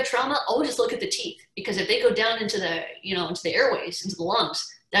 whenever you have trauma, always look at the teeth, because if they go down into the, into the airways, into the lungs,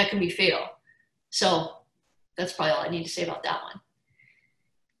 that can be fatal. So that's probably all I need to say about that one.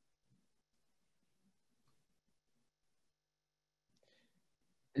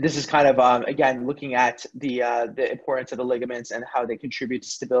 This is kind of, again, looking at the importance of the ligaments and how they contribute to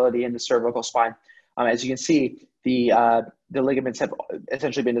stability in the cervical spine. As you can see, the ligaments have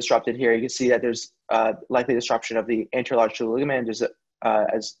essentially been disrupted here. You can see that there's likely disruption of the anterological ligament. There's,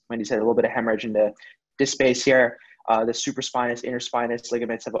 as Wendy said, a little bit of hemorrhage in this space here. The supraspinous, interspinous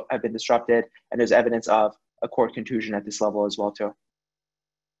ligaments have been disrupted, and there's evidence of a cord contusion at this level as well, too.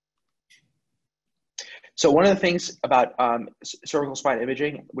 So one of the things about cervical spine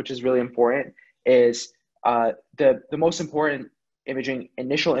imaging, which is really important, is the most important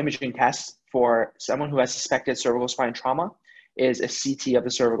initial imaging test for someone who has suspected cervical spine trauma is a CT of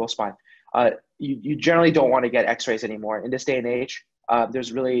the cervical spine. You generally don't want to get x-rays anymore. In this day and age,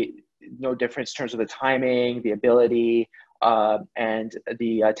 there's really no difference in terms of the timing, the ability, and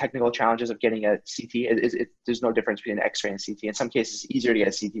the technical challenges of getting a CT. There's no difference between an X-ray and CT. In some cases, it's easier to get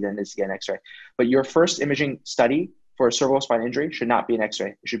a CT than it is to get an X-ray. But your first imaging study for a cervical spine injury should not be an X-ray.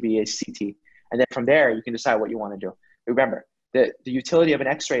 It should be a CT. And then from there, you can decide what you want to do. Remember, the utility of an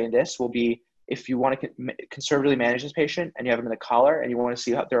X-ray in this will be if you want to conservatively manage this patient and you have them in the collar and you want to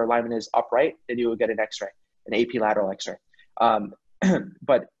see how their alignment is upright, then you will get an X-ray, an AP lateral X-ray.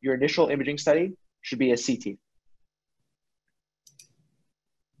 But your initial imaging study should be a CT.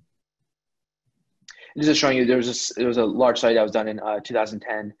 This is showing you there was a large study that was done in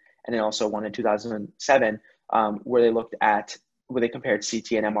 2010 and then also one in 2007 where they compared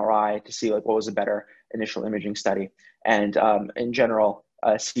CT and MRI to see what was a better initial imaging study. And in general,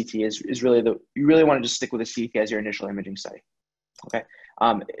 CT is really you really want to just stick with a CT as your initial imaging study. Okay.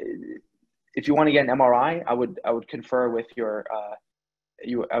 If you want to get an MRI, I would confer with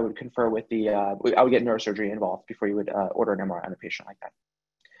I would get neurosurgery involved before you would order an MRI on a patient like that.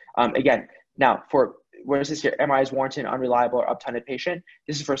 Again, now for where is this here? MRI is warranted in unreliable or obtunded patient.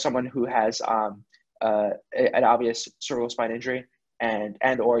 This is for someone who has an obvious cervical spine injury and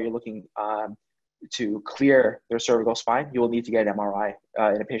or you're looking to clear their cervical spine. You will need to get an MRI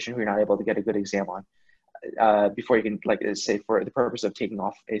in a patient who you're not able to get a good exam on before you can, say, for the purpose of taking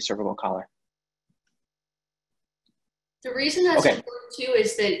off a cervical collar. The reason that's important too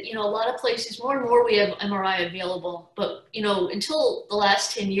is that, a lot of places, more and more we have MRI available, but, until the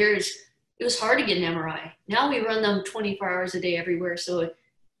last 10 years, it was hard to get an MRI. Now we run them 24 hours a day everywhere, so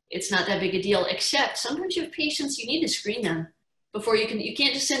it's not that big a deal, except sometimes you have patients, you need to screen them before you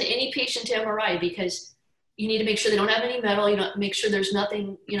can't just send any patient to MRI because you need to make sure they don't have any metal, make sure there's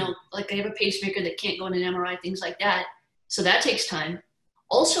nothing, like they have a pacemaker that can't go in an MRI, things like that. So that takes time.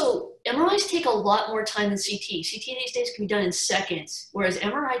 Also, MRIs take a lot more time than CT. CT these days can be done in seconds, whereas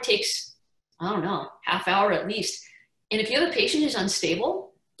MRI takes, I don't know, half hour at least. And if you have a patient who's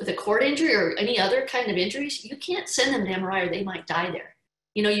unstable with a cord injury or any other kind of injuries, you can't send them to MRI or they might die there.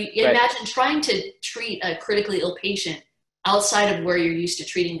 You Right. Imagine trying to treat a critically ill patient outside of where you're used to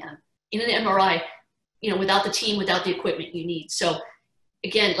treating them. In an MRI, without the team, without the equipment you need. So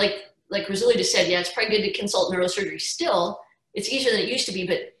again, like Rosalie just said, yeah, it's probably good to consult neurosurgery still. It's easier than it used to be,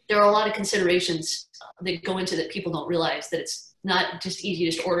 but there are a lot of considerations that go into that people don't realize, that it's not just easy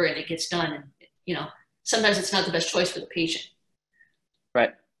to just order it and it gets done. And, sometimes it's not the best choice for the patient.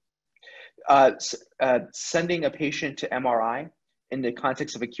 Right. Sending a patient to MRI in the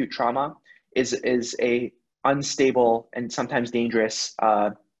context of acute trauma is a unstable and sometimes dangerous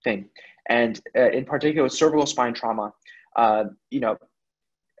thing. And in particular with cervical spine trauma, it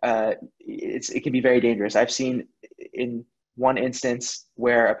can be very dangerous. I've seen in one instance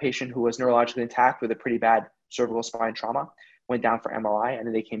where a patient who was neurologically intact with a pretty bad cervical spine trauma went down for MRI, and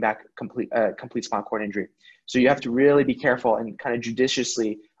then they came back complete spinal cord injury. So you have to really be careful and kind of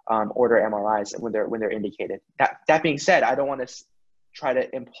judiciously order MRIs when they're indicated. That being said, I don't want to try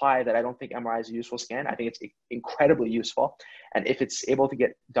to imply that I don't think MRI is a useful scan. I think it's incredibly useful. And if it's able to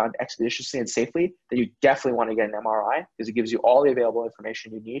get done expeditiously and safely, then you definitely want to get an MRI, because it gives you all the available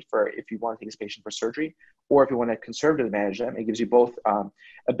information you need for if you want to take this patient for surgery, or if you want to conservatively manage them. It gives you both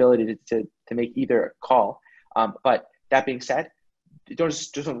ability to make either call. But that being said, don't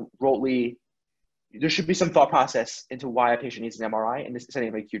rotely, there should be some thought process into why a patient needs an MRI in this setting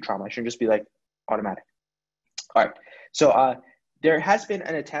of acute trauma. It shouldn't just be like automatic. All right. So there has been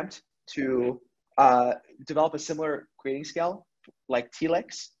an attempt to develop a similar grading scale like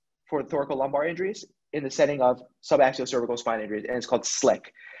TLIX for thoracolumbar injuries in the setting of subaxial cervical spine injuries, and it's called SLIC,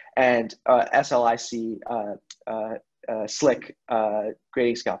 and SLIC, SLIC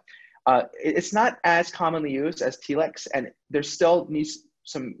grading scale. It's not as commonly used as TLIX, and there still needs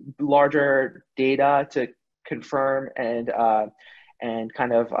some larger data to confirm and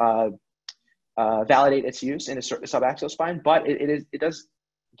kind of validate its use in a subaxial spine, but it does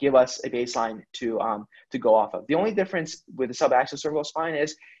give us a baseline to go off of. The only difference with the subaxial cervical spine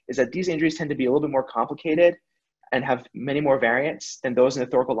is that these injuries tend to be a little bit more complicated and have many more variants than those in the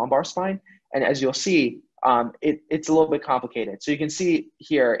thoracolumbar spine. And as you'll see, it's a little bit complicated. So you can see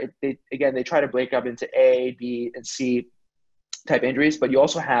here, they try to break up into A, B, and C type injuries, but you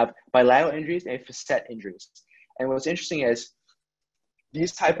also have bilateral injuries and facet injuries. And what's interesting is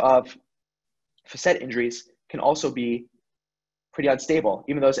these type of facet injuries can also be pretty unstable,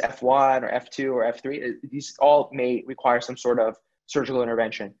 even though it's F1 or F2 or F3. These all may require some sort of surgical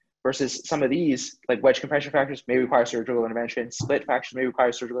intervention, versus some of these, like wedge compression fractures, may require surgical intervention. Split fractures may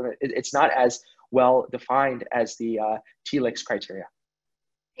require surgical intervention. It's not as well defined as the TLIX criteria.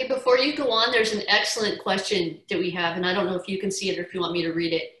 Hey, before you go on, there's an excellent question that we have, and I don't know if you can see it or if you want me to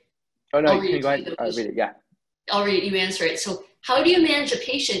read it. Oh, no, you can go ahead and read it, yeah. I'll read it, you answer it. So how do you manage a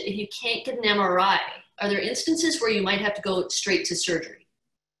patient if you can't get an MRI? Are there instances where you might have to go straight to surgery?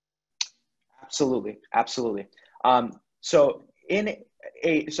 Absolutely. So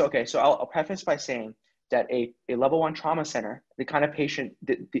I'll preface by saying that a level 1 trauma center, the kind of patient,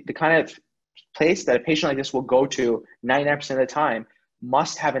 the kind of place that a patient like this will go to 99% of the time,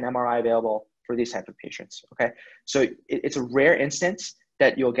 must have an MRI available for these type of patients. Okay, so it's a rare instance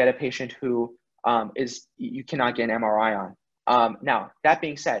that you'll get a patient who you cannot get an MRI on. Now, that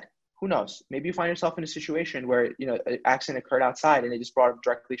being said, who knows? Maybe you find yourself in a situation where an accident occurred outside and they just brought him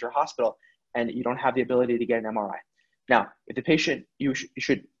directly to your hospital, and you don't have the ability to get an MRI. Now, if the patient, you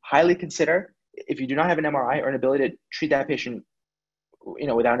should highly consider, if you do not have an MRI or an ability to treat that patient,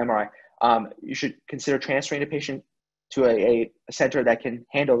 without an MRI, you should consider transferring the patient to a center that can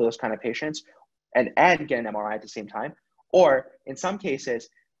handle those kind of patients and get an MRI at the same time. Or in some cases,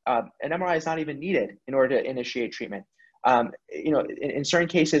 an MRI is not even needed in order to initiate treatment. In certain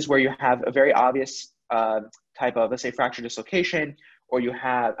cases where you have a very obvious type of, let's say, fracture dislocation, or you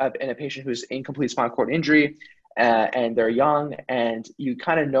have in a patient who's incomplete spinal cord injury and they're young and you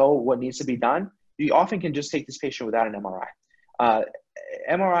kind of know what needs to be done, you often can just take this patient without an MRI.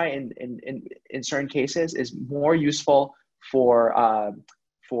 MRI in certain cases is more useful for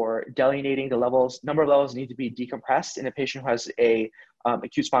delineating the number of levels need to be decompressed in a patient who has a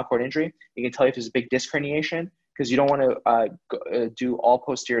acute spinal cord injury. You can tell if there's a big disc herniation, because you don't want to do all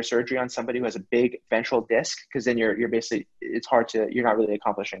posterior surgery on somebody who has a big ventral disc, because then you're basically, you're not really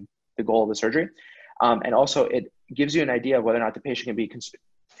accomplishing the goal of the surgery. And also it gives you an idea of whether or not the patient can be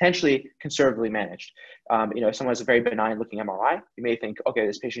potentially conservatively managed. If someone has a very benign looking MRI, you may think, okay,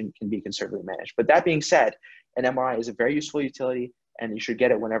 this patient can be conservatively managed. But that being said, an MRI is a very useful utility, and you should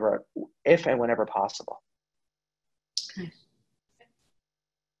get it if and whenever possible.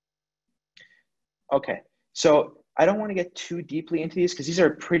 Okay, so I don't want to get too deeply into these because these are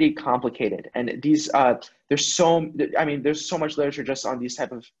pretty complicated, and these there's so much literature just on these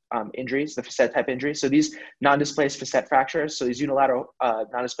type of injuries, the facet type injuries. So these non-displaced facet fractures, so these unilateral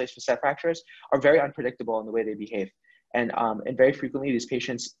non-displaced facet fractures are very unpredictable in the way they behave, and very frequently these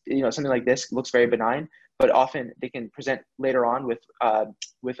patients, something like this looks very benign, but often they can present later on with a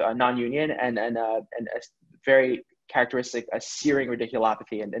non-union and a very characteristic searing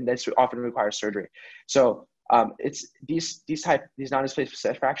radiculopathy, and this often requires surgery. So it's these non-displaced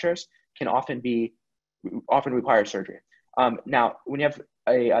facet fractures can often require surgery. Now, when you have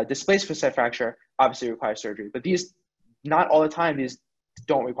a displaced facet fracture, obviously requires surgery, but these, not all the time, these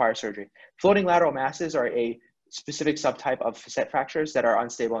don't require surgery. Floating lateral masses are a specific subtype of facet fractures that are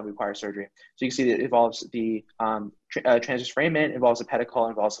unstable and require surgery. So you can see that it involves the transverse foramen, involves the pedicle,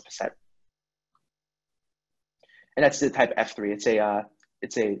 involves the facet. And that's the type F3.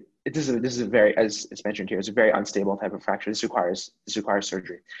 This is a very, as it's mentioned here, it's a very unstable type of fracture. This requires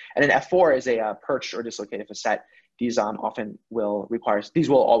surgery. And then F4 is a perched or dislocated facet. These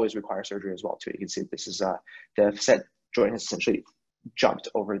will always require surgery as well too. You can see this is the facet joint has essentially jumped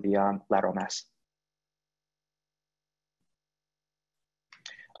over the lateral mass.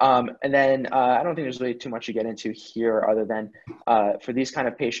 And then I don't think there's really too much to get into here other than for these kind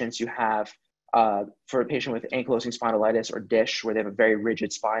of patients, you have for a patient with ankylosing spondylitis or DISH, where they have a very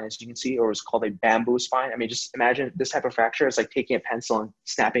rigid spine, as you can see, or it's called a bamboo spine. I mean, just imagine this type of fracture. It's like taking a pencil and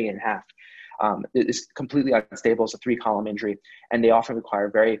snapping it in half. It's completely unstable. It's a 3-column injury, and they often require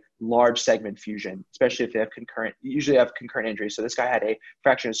very large segment fusion, especially if they have usually have concurrent injuries. So this guy had a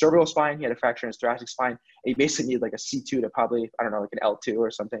fracture in his cervical spine. He had a fracture in his thoracic spine. And he basically needed like a C2 to probably, I don't know, like an L2 or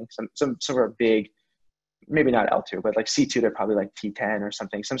something, some sort of big, maybe not L2, but like C2 to probably like T10 or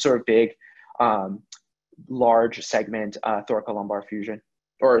something, some sort of big, large segment thoracolumbar fusion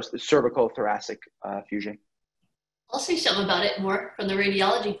or cervical thoracic fusion. I'll say something about it more from the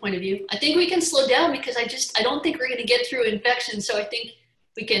radiology point of view. I think we can slow down because I don't think we're going to get through infections. So I think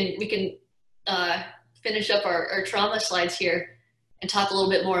we can finish up our trauma slides here and talk a little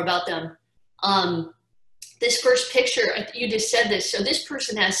bit more about them. This first picture, you just said this. So this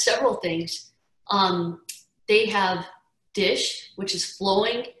person has several things. They have DISH, which is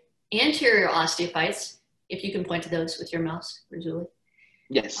flowing anterior osteophytes, if you can point to those with your mouse, Razuli.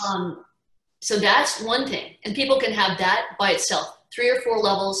 Yes. So that's one thing. And people can have that by itself, 3 or 4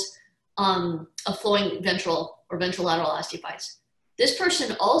 levels of flowing ventral or ventrolateral osteophytes. This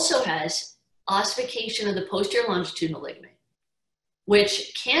person also has ossification of the posterior longitudinal ligament,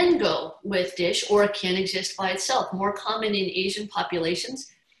 which can go with DISH or can exist by itself, more common in Asian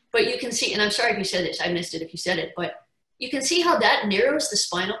populations. But you can see, and I'm sorry if you said this, I missed it if you said it, but you can see how that narrows the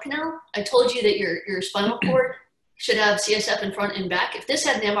spinal canal. I told you that your spinal cord should have CSF in front and back. If this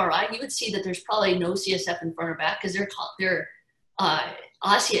had an MRI, you would see that there's probably no CSF in front or back because their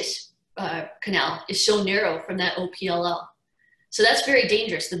osseous canal is so narrow from that OPLL. So that's very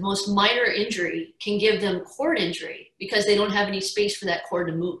dangerous. The most minor injury can give them cord injury because they don't have any space for that cord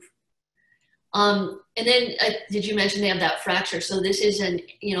to move. And then did you mention they have that fracture? So this is an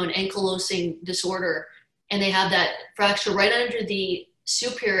ankylosing disorder, and they have that fracture right under the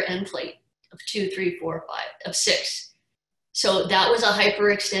superior end plate of 2, 3, 4, 5, of 6. So that was a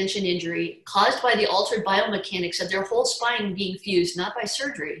hyperextension injury caused by the altered biomechanics of their whole spine being fused, not by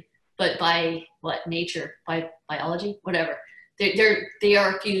surgery, but by what? Nature, by biology, whatever. They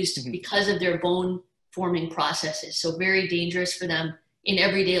are fused because of their bone forming processes. So very dangerous for them in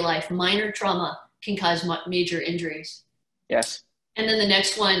everyday life. Minor trauma can cause major injuries. Yes. And then the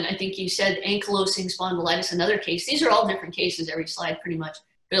next one, I think you said ankylosing spondylitis, another case. These are all different cases, every slide pretty much,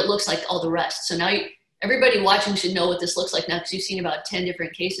 but it looks like all the rest. So now everybody watching should know what this looks like now because you've seen about 10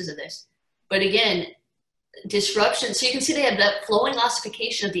 different cases of this. But again, disruption. So you can see they have that flowing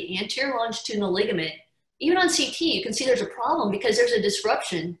ossification of the anterior longitudinal ligament. Even on CT, you can see there's a problem because there's a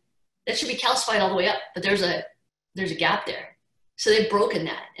disruption that should be calcified all the way up, but there's a gap there. So they've broken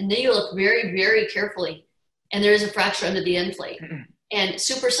that. And then you look very, very carefully, and there is a fracture under the end plate. And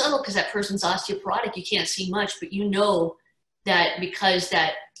super subtle because that person's osteoporotic, you can't see much, but you know that because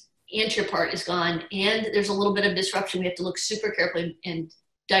that anterior part is gone and there's a little bit of disruption, we have to look super carefully and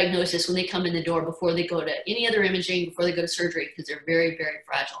diagnose this when they come in the door before they go to any other imaging, before they go to surgery, because they're very, very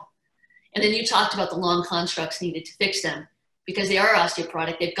fragile. And then you talked about the long constructs needed to fix them because they are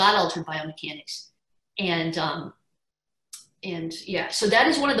osteoporotic. They've got altered biomechanics. And yeah, so that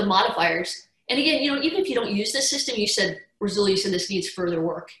is one of the modifiers. And again, even if you don't use this system, you said this needs further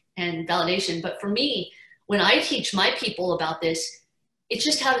work and validation. But for me, when I teach my people about this, it's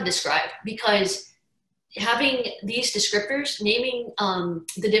just how to describe, because having these descriptors, naming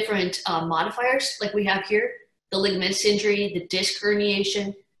the different modifiers like we have here, the ligamentous injury, the disc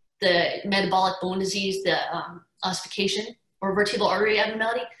herniation, the metabolic bone disease, the ossification or vertebral artery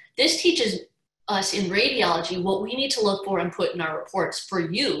abnormality, this teaches us in radiology what we need to look for and put in our reports for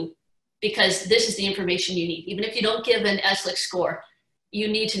you, because this is the information you need. Even if you don't give an SLIC score, you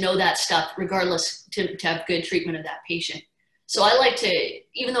need to know that stuff regardless to have good treatment of that patient. So I like to,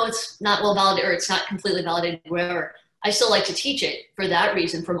 even though it's not well validated or it's not completely validated, wherever, I still like to teach it for that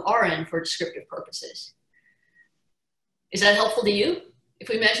reason from our end for descriptive purposes. Is that helpful to you? if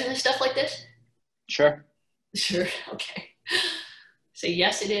we measure this stuff like this? Sure. Sure. Okay. So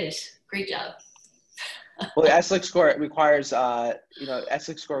yes, it is. Great job. Well, the SLIC score requires,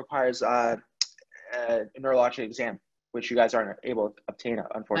 SLIC score requires a neurological exam, which you guys aren't able to obtain,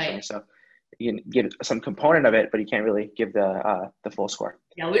 unfortunately. Right. So you can give some component of it, but you can't really give the full score.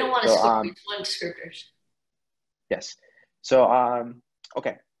 Yeah, we don't want to score each one descriptors. Yes. So,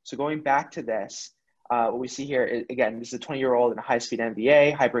 okay. So going back to this, what we see here is, again, this is a 20-year-old in a high-speed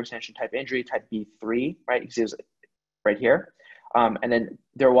MVA, hyperextension type injury, type B3, right? You can see it was right here. And then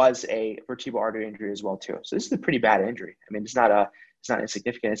there was a vertebral artery injury as well too. So this is a pretty bad injury. I mean, it's not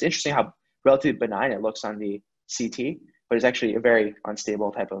insignificant. It's interesting how relatively benign it looks on the CT, but it's actually a very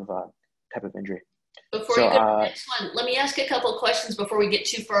unstable type of injury. Before you go to the next one, let me ask a couple of questions before we get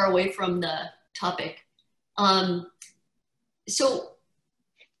too far away from the topic. So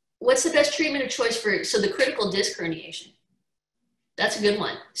what's the best treatment of choice so the critical disc herniation? That's a good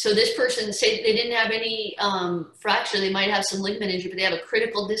one. So this person, say they didn't have any fracture, they might have some ligament injury, but they have a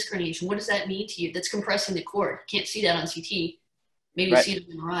critical disc herniation. What does that mean to you? That's compressing the cord. Can't see that on CT. Maybe right. See it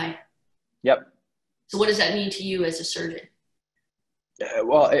on MRI. Yep. So what does that mean to you as a surgeon?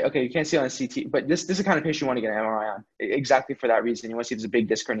 Well, okay, you can't see it on CT, but this is the kind of patient you want to get an MRI on, exactly for that reason. You want to see if there's a big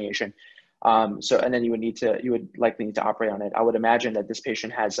disc herniation. And then you would likely need to operate on it. I would imagine that this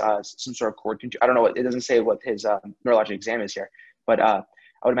patient has some sort of cord contusion. I don't know, it doesn't say what his neurologic exam is here, but I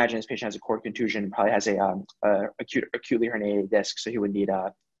would imagine this patient has a cord contusion, probably has a acutely herniated disc, so he would need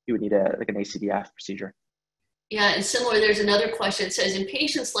like an ACDF procedure. Yeah, and similar, there's another question. It says, in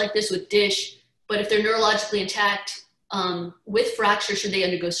patients like this with DISH, but if they're neurologically intact with fracture, should they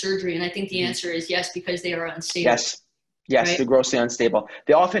undergo surgery? And I think the answer is yes, because they are unstable. Yes, right? They're grossly unstable.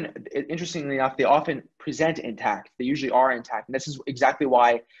 They often, interestingly enough, they often present intact. They usually are intact. And this is exactly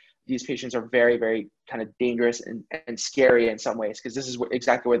why these patients are very, very kind of dangerous and scary in some ways, because this is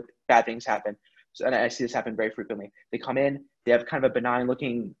exactly where bad things happen. So, and I see this happen very frequently. They come in, they have kind of a benign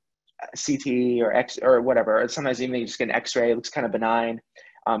looking CT or X or whatever. Sometimes even they just get an X-ray, it looks kind of benign.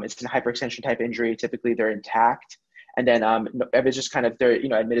 It's a hyperextension type injury. Typically they're intact. And then if it's just kind of, they're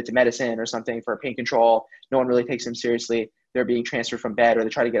admitted to medicine or something for pain control, no one really takes them seriously. They're being transferred from bed, or they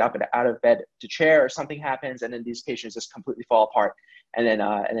try to get up and out of bed to chair, or something happens, and then these patients just completely fall apart. And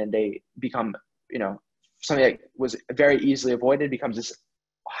then they become, something that was very easily avoided becomes this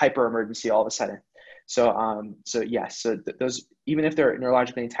hyper emergency all of a sudden. So yes, those, even if they're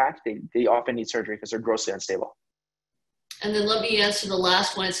neurologically intact, they often need surgery because they're grossly unstable. And then let me answer the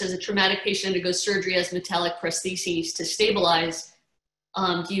last one. It says a traumatic patient undergoes surgery as metallic prostheses to stabilize.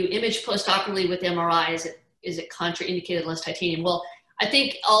 Do you image postoperatively with MRI? Is it contraindicated unless titanium? Well, I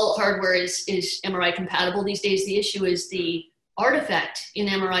think all hardware is MRI compatible these days. The issue is the artifact in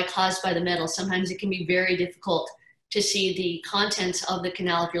MRI caused by the metal. Sometimes it can be very difficult to see the contents of the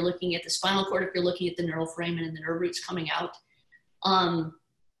canal if you're looking at the spinal cord, if you're looking at the neural foramen and the nerve roots coming out.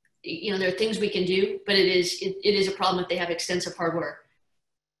 There are things we can do, but it is a problem if they have extensive hardware.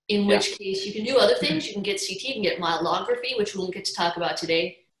 In which case you can do other things. You can get CT, you can get myelography, which we won't get to talk about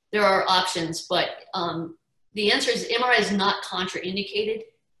today. There are options, but the answer is MRI is not contraindicated,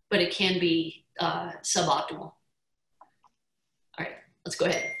 but it can be suboptimal. All right, let's go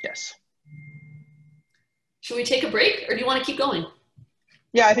ahead. Yes. Should we take a break, or do you want to keep going?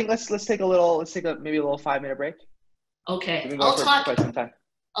 Yeah, I think let's take maybe a little 5-minute break. Okay, I'll talk. Quite some time.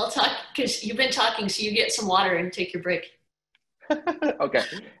 I'll talk because you've been talking, so you get some water and take your break. Okay.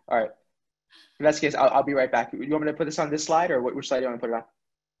 All right. In that case, I'll be right back. You want me to put this on this slide, or which slide do you want to put it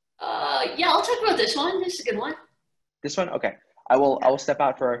on? Yeah, I'll talk about this one. This is a good one. This one? Okay. I will step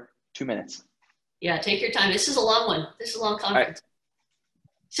out for 2 minutes. Yeah, take your time. This is a long one. This is a long conference. Right.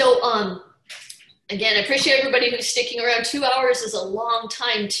 So, again, I appreciate everybody who's sticking around. 2 hours is a long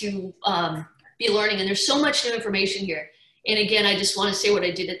time to be learning, and there's so much new information here. And again, I just want to say what I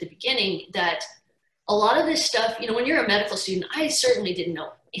did at the beginning, that a lot of this stuff, when you're a medical student, I certainly didn't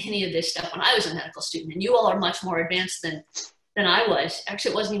know any of this stuff when I was a medical student, and you all are much more advanced than I was.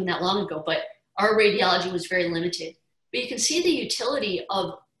 Actually, it wasn't even that long ago, but our radiology was very limited. But you can see the utility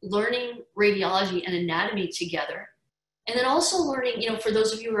of learning radiology and anatomy together. And then also learning, for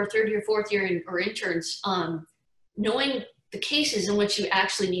those of you who are third year, fourth year, or interns, knowing the cases in which you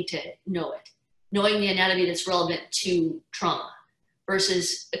actually need to know it. Knowing the anatomy that's relevant to trauma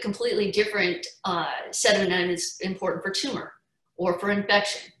versus a completely different set of anatomy that's important for tumor or for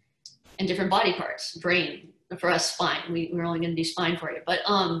infection, and different body parts, brain, for us, spine. We're only going to do spine for you. But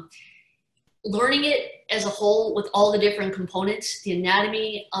learning it as a whole with all the different components, the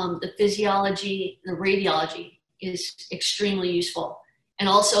anatomy, the physiology, the radiology is extremely useful. And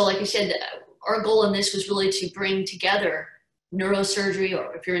also, like I said, our goal in this was really to bring together neurosurgery,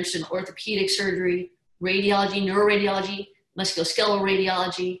 or if you're interested in orthopedic surgery, radiology, neuroradiology, musculoskeletal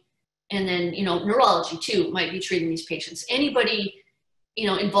radiology, and then, neurology too might be treating these patients. Anybody,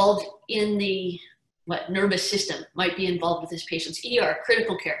 involved in the nervous system might be involved with this patient's ER,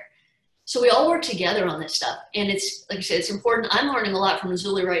 critical care. So we all work together on this stuff. And it's, like I said, it's important. I'm learning a lot from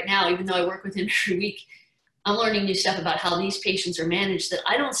Razuli right now, even though I work with him every week. I'm learning new stuff about how these patients are managed that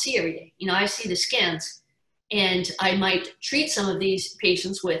I don't see every day. I see the scans, and I might treat some of these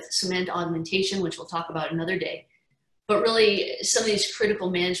patients with cement augmentation, which we'll talk about another day. But really, some of these critical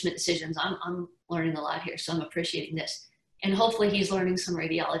management decisions, I'm learning a lot here, so I'm appreciating this. And hopefully he's learning some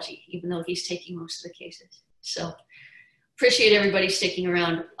radiology, even though he's taking most of the cases. So appreciate everybody sticking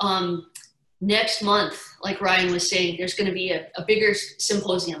around. Next month, like Ryan was saying, there's going to be a bigger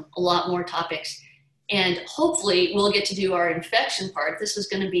symposium, a lot more topics. And hopefully we'll get to do our infection part. This is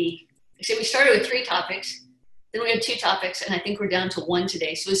going to be, we started with 3 topics, then we had 2 topics, and I think we're down to 1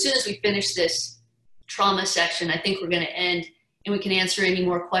 today. So as soon as we finish this trauma section, I think we're going to end, and we can answer any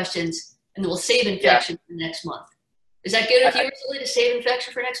more questions, and then we'll save infection for next month. Is that good with you, Razuli, to save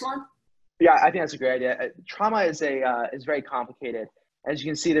infection for next month? Yeah, I think that's a great idea. Trauma is very complicated. As you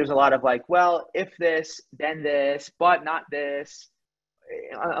can see, there's a lot of well, if this, then this, but not this,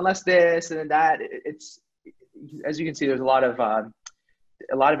 unless this and then that. It's, as you can see, there's a lot of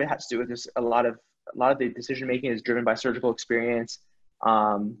it has to do with this. A lot of the decision making is driven by surgical experience,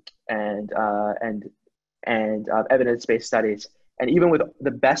 and evidence-based studies. And even with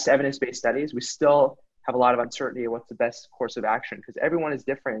the best evidence-based studies, we still have a lot of uncertainty of what's the best course of action, because everyone is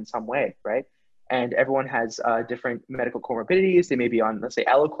different in some way, right? And everyone has different medical comorbidities. They may be on, let's say,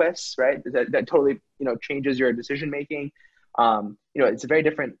 Eliquis, right? That totally, changes your decision making. It's very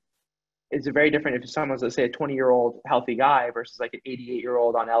different if someone's, let's say, a 20-year-old healthy guy versus like an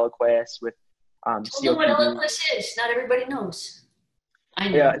 88-year-old on Eliquis with COPD. Tell them what Eliquis is. Not everybody knows. I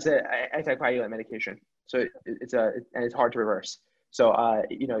know. Yeah, it's an anticoagulant medication. So it's hard to reverse. So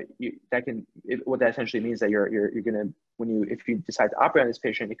what that essentially means that you're gonna, if you decide to operate on this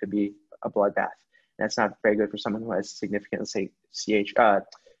patient, it could be a bloodbath. And that's not very good for someone who has significant, let's say,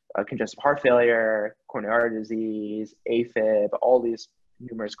 congestive heart failure, coronary artery disease, AFib, all these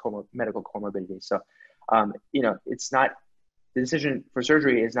numerous medical comorbidities. So, it's not, the decision for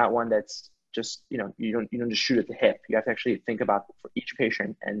surgery is not one that's just, you don't just shoot at the hip. You have to actually think about for each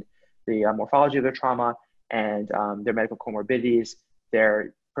patient and the morphology of their trauma, and their medical comorbidities,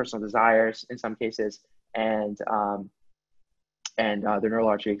 their personal desires in some cases, and their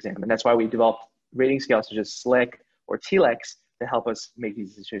neurologic exam. And that's why we developed rating scales such as SLIC or TLEX to help us make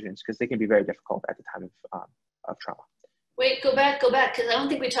these decisions, because they can be very difficult at the time of trauma. Wait, go back, because I don't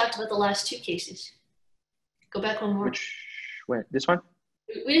think we talked about the last 2 cases. Go back one more. This one?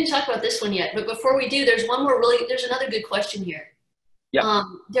 We didn't talk about this one yet, but before we do, there's another good question here. Yeah.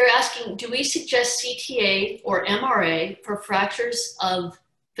 They're asking, do we suggest CTA or MRA for fractures of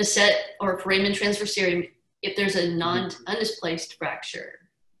facet or foramen transversarium if there's a undisplaced fracture?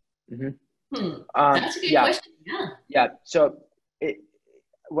 Mm-hmm. That's a good question. Yeah. Yeah. So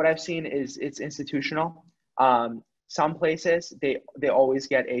what I've seen is it's institutional. Some places they always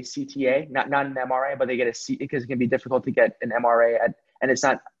get a CTA, not an MRA, but they get a C, because it can be difficult to get an MRA and it's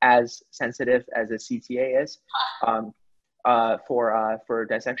not as sensitive as a CTA is. For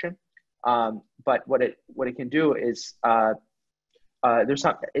dissection, but what it can do is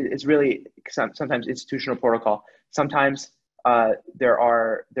it's really sometimes institutional protocol. Sometimes there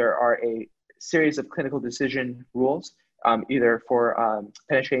are a series of clinical decision rules, either for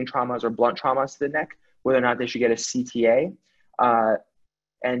penetrating traumas or blunt traumas to the neck, whether or not they should get a CTA.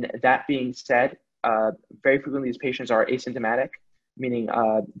 And that being said, very frequently these patients are asymptomatic, meaning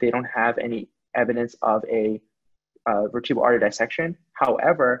they don't have any evidence of a vertebral artery dissection.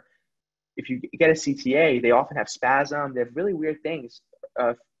 However, if you get a CTA, they often have spasm. They have really weird things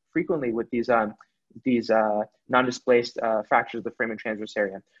frequently with these non-displaced fractures of the foramen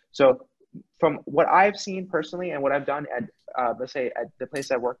transversarium. So from what I've seen personally and what I've done at, let's say, at the places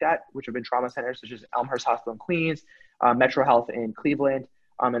I've worked at, which have been trauma centers such as Elmhurst Hospital in Queens, Metro Health in Cleveland,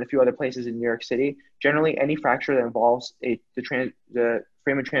 and a few other places in New York City, generally any fracture that involves the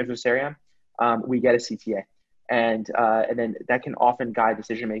foramen transversarium, we get a CTA. And then that can often guide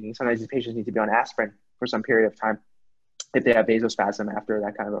decision-making. Sometimes these patients need to be on aspirin for some period of time if they have vasospasm after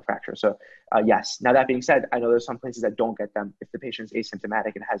that kind of a fracture. So yes. Now that being said, I know there's some places that don't get them if the patient's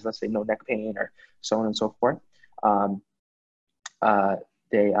asymptomatic and has, let's say, no neck pain or so on and so forth.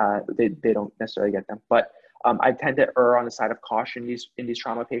 They don't necessarily get them. But I tend to err on the side of caution in these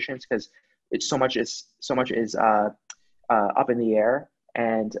trauma patients, because it's so much is up in the air.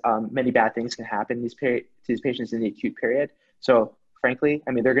 And many bad things can happen to these patients in the acute period. So frankly,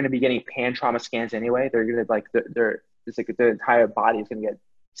 I mean, they're going to be getting pan trauma scans anyway. They're going to like, it's like the entire body is going to get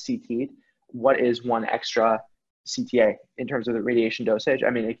CT'd. What is one extra CTA in terms of the radiation dosage? I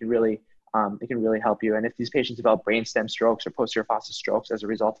mean, it can really help you. And if these patients develop brainstem strokes or posterior fossa strokes as a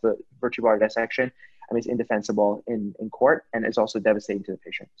result of the vertebral traumatic dissection, I mean, it's indefensible in court, and it's also devastating to the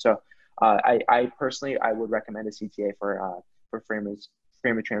patient. So I personally, I would recommend a CTA for frame of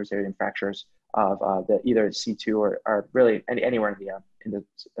tranversated fractures of either C2 or really anywhere in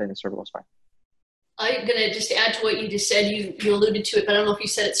the cervical spine. I'm going to just add to what you just said. You alluded to it, but I don't know if you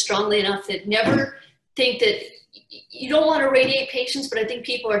said it strongly enough, that never think that you don't want to radiate patients, but I think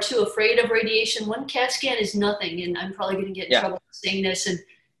people are too afraid of radiation. One CAT scan is nothing, and I'm probably going to get in trouble for saying this, and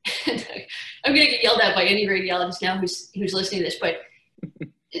I'm going to get yelled at by any radiologist now who's listening to this, but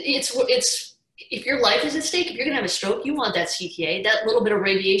it's if your life is at stake, if you're going to have a stroke, you want that CTA. That little bit of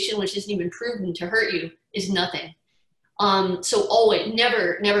radiation, which isn't even proven to hurt you, is nothing. So always,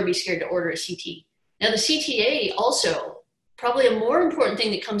 never be scared to order a CT. Now the CTA also, probably a more important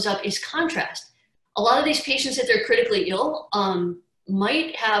thing that comes up is contrast. A lot of these patients, if they're critically ill,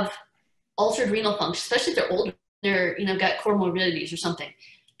 might have altered renal function, especially if they're older, they're, got comorbidities or something.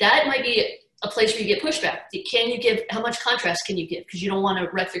 That might be a place where you get pushback. How much contrast can you give? Because you don't want to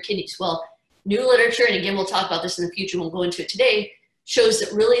wreck their kidneys. Well, new literature, and again, we'll talk about this in the future, we'll go into it today, shows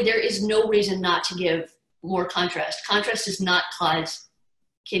that really there is no reason not to give more contrast. Contrast does not cause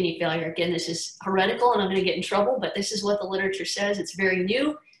kidney failure. Again, this is heretical and I'm going to get in trouble, but this is what the literature says. It's very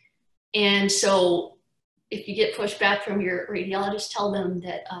new. And so if you get pushback from your radiologist, tell them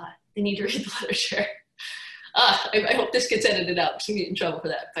that they need to read the literature. I hope this gets edited out because we get in trouble for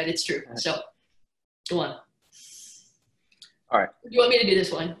that, but it's true. So go on. All right. Do you want me to do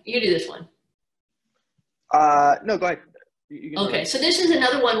this one? You can do this one. No, go ahead. Okay, so this is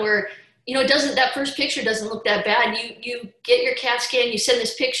another one where, that first picture doesn't look that bad. You get your CAT scan, you send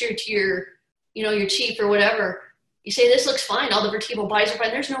this picture to your, your chief or whatever. You say, this looks fine. All the vertebral bodies are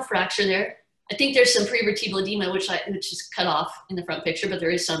fine. There's no fracture there. I think there's some prevertebral edema, which is cut off in the front picture, but there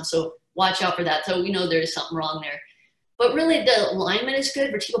is some. So watch out for that. So we know there is something wrong there. But really the alignment is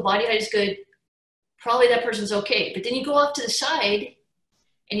good. Vertebral body height is good. Probably that person's okay. But then you go off to the side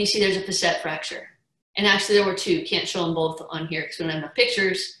and you see there's a facet fracture. And actually there were two. Can't show them both on here because we don't have enough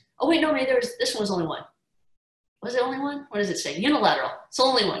pictures. Oh wait, no, maybe this one was only one. Was it only one? What does it say? Unilateral. It's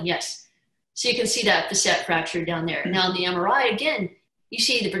only one, yes. So you can see that facet fracture down there. Now in the MRI, again, you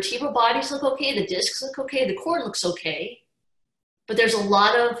see the vertebral bodies look okay, the discs look okay, the cord looks okay, but there's a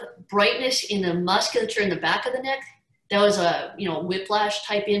lot of brightness in the musculature in the back of the neck. That was a whiplash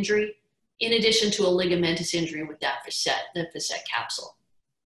type injury, in addition to a ligamentous injury with that the facet capsule.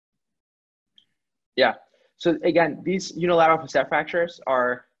 Yeah. So again, these unilateral facet fractures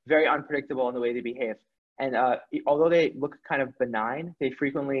are very unpredictable in the way they behave. And although they look kind of benign, they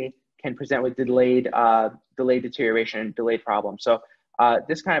frequently can present with delayed deterioration, delayed problems. So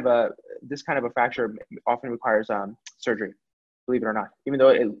this kind of a fracture often requires surgery, believe it or not. Even though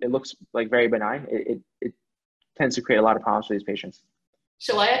it looks like very benign, it tends to create a lot of problems for these patients.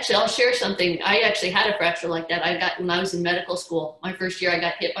 So I'll share something. I actually had a fracture like that. I got, when I was in medical school, my first year, I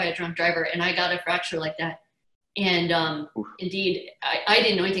got hit by a drunk driver and I got a fracture like that. And indeed, I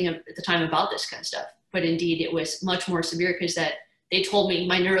didn't know anything at the time about this kind of stuff, but indeed it was much more severe because they told me,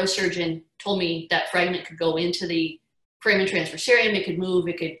 my neurosurgeon told me that fragment could go into the foramen transversarium, it could move,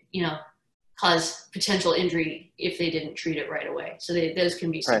 it could, cause potential injury if they didn't treat it right away. So those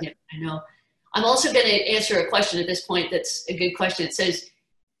can be significant, right. I know. I'm also going to answer a question at this point that's a good question. It says,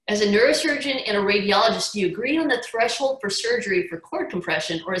 as a neurosurgeon and a radiologist, do you agree on the threshold for surgery for cord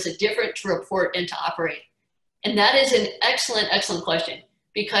compression, or is it different to report and to operate? And that is an excellent, excellent question,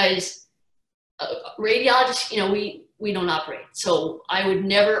 because radiologists, we don't operate. So I would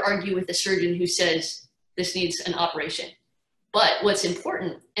never argue with a surgeon who says this needs an operation. But what's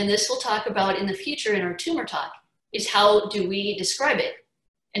important, and this we'll talk about in the future in our tumor talk, is how do we describe it?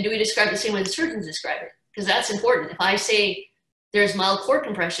 And do we describe it the same way the surgeons describe it? Because that's important. If I say there's mild cord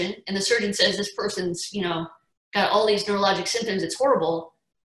compression and the surgeon says this person's, got all these neurologic symptoms, it's horrible,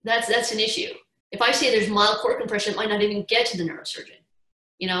 that's an issue. If I say there's mild cord compression, it might not even get to the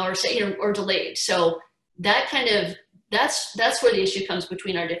neurosurgeon, or delayed. So that's where the issue comes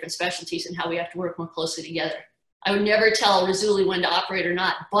between our different specialties and how we have to work more closely together. I would never tell Rasooli when to operate or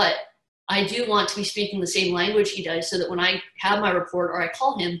not, but I do want to be speaking the same language he does so that when I have my report or I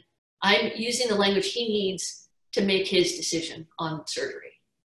call him, I'm using the language he needs to make his decision on surgery.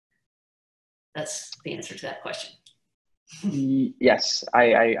 That's the answer to that question. Yes, I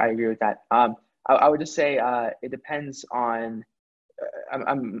agree with that. I would just say it depends on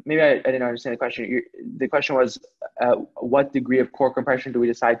maybe I didn't understand the question. The question was, what degree of core compression do we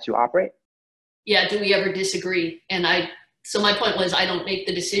decide to operate? Yeah, do we ever disagree? And so my point was, I don't make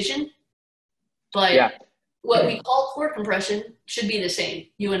the decision, but yeah. What we call core compression should be the same,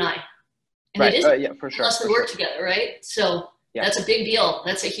 you and I. And right. It isn't, yeah, for sure. unless we work together, right? So yeah. That's a big deal.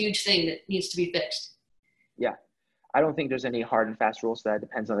 That's a huge thing that needs to be fixed. Yeah. I don't think there's any hard and fast rules. That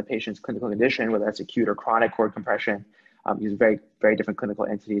depends on the patient's clinical condition, whether that's acute or chronic core compression. These are very, very different clinical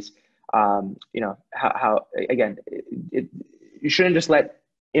entities. How again, you shouldn't just let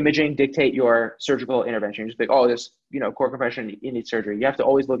imaging dictate your surgical intervention. Just like, oh, this, core compression, you need surgery. You have to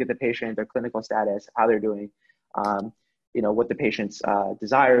always look at the patient, their clinical status, how they're doing, what the patient's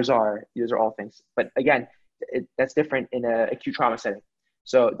desires are. These are all things. But again, that's different in an acute trauma setting.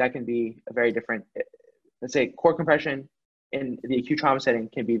 So that can be a very different, let's say core compression in the acute trauma setting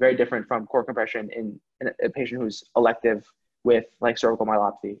can be very different from core compression in a patient who's elective with like cervical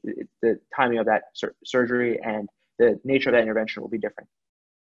myelopathy. The timing of that surgery and the nature of that intervention will be different.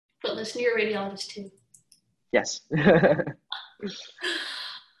 But listen to your radiologist too. Yes.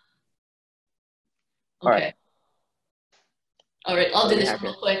 Okay. All right, I'll do this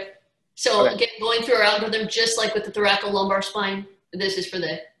real quick. So again, going through our algorithm, just like with the thoracolumbar spine, this is for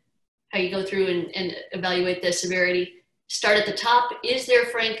how you go through and evaluate the severity. Start at the top. Is there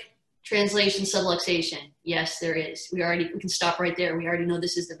frank translation subluxation? Yes, there is. We can stop right there. We already know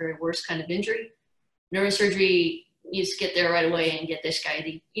this is the very worst kind of injury. Neurosurgery needs to get there right away and get this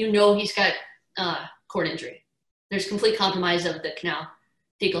guy. He's got cord injury. There's complete compromise of the canal,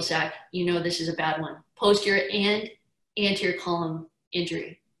 thecal sac. This is a bad one. Posterior and anterior column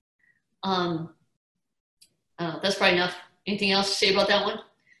injury. That's probably enough. Anything else to say about that one?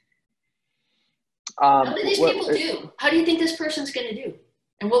 What do these people do? How do you think this person's going to do?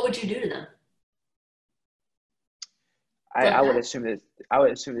 And what would you do to them? I would assume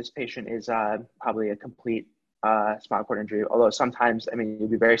this patient is probably a complete spinal cord injury. Although sometimes,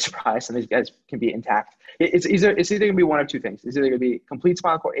 you'd be very surprised. Some of these guys can be intact. It's either going to be one of two things. It's either going to be complete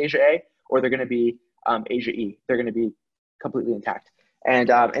spinal cord Asia A, or they're going to be Asia E. They're going to be completely intact.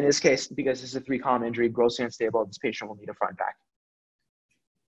 And in this case, because this is a 3-column injury, grossly unstable, this patient will need a front back.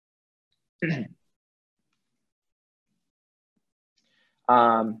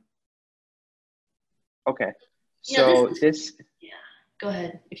 Okay. So go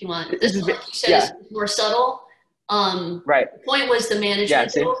ahead if you want. This is, like you said, is more subtle. Right. The point was the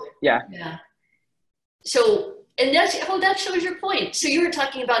management. Yeah. So, and that shows your point. So you were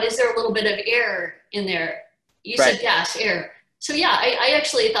talking about, is there a little bit of error in there? You said yes, error. So yeah, I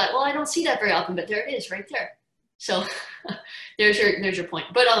actually thought, well, I don't see that very often, but there it is right there. So there's your point.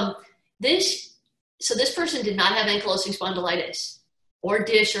 But this person did not have ankylosing spondylitis or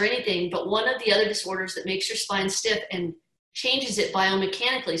DISH or anything, but one of the other disorders that makes your spine stiff and changes it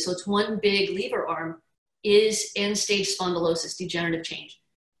biomechanically, so it's one big lever arm, is end-stage spondylosis, degenerative change.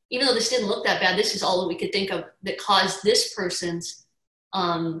 Even though this didn't look that bad, this is all that we could think of that caused this person's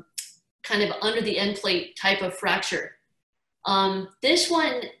kind of under the end plate type of fracture. This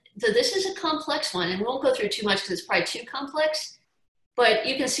is a complex one, and we won't go through too much because it's probably too complex, but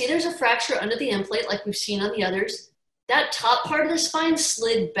you can see there's a fracture under the end plate like we've seen on the others. That top part of the spine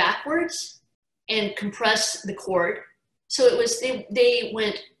slid backwards and compressed the cord. So it was, they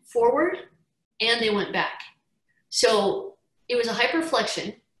went forward and they went back. So it was a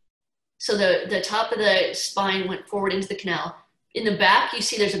hyperflexion. So the top of the spine went forward into the canal. In the back, you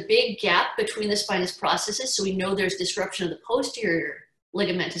see there's a big gap between the spinous processes. So we know there's disruption of the posterior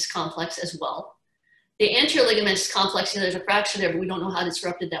ligamentous complex as well. The anterior ligamentous complex, there's a fracture there, but we don't know how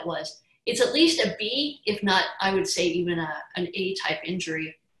disrupted that was. It's at least a B, if not, I would say even an A type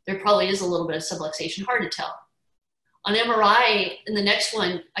injury. There probably is a little bit of subluxation, hard to tell. On MRI, in the next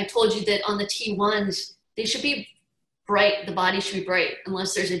one, I told you that on the T1s, they should be bright, the body should be bright,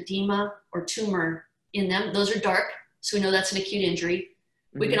 unless there's edema or tumor in them. Those are dark, so we know that's an acute injury.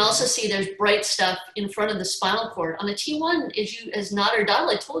 We can also see there's bright stuff in front of the spinal cord. On the T1, as Nod or Dal,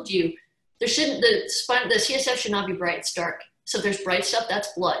 I told you, the CSF should not be bright, it's dark. So if there's bright stuff,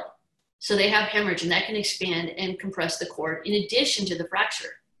 that's blood. So they have hemorrhage, and that can expand and compress the cord in addition to the fracture,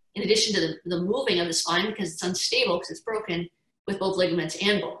 in addition to the moving of the spine because it's unstable because it's broken with both ligaments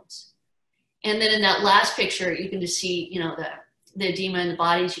and bones. And then in that last picture, you can just see, the edema in the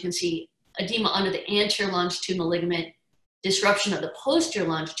bodies. You can see edema under the anterior longitudinal ligament, disruption of the posterior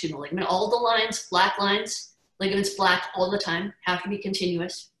longitudinal ligament. All the lines, black lines, ligaments black all the time, have to be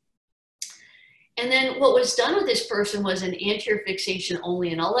continuous. And then what was done with this person was an anterior fixation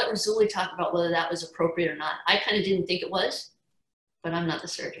only, and I'll let Razuli talk about whether that was appropriate or not. I kind of didn't think it was, but I'm not the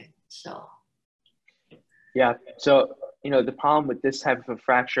surgeon, so. Yeah, so the problem with this type of a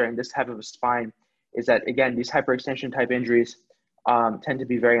fracture and this type of a spine is that, again, these hyperextension type injuries tend to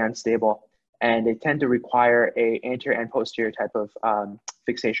be very unstable, and they tend to require a anterior and posterior type of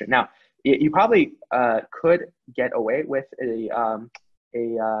fixation. Now, you probably could get away with a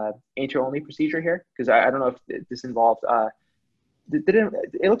anterior only procedure here, because I don't know if this involved,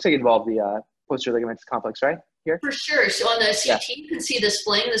 it looks like it involved the posterior ligaments complex, right? Here? For sure. So on the CT, you can see the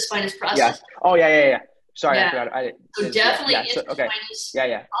splaying of the spinous process. Yeah. Oh, yeah. Sorry, yeah. I forgot. So definitely okay.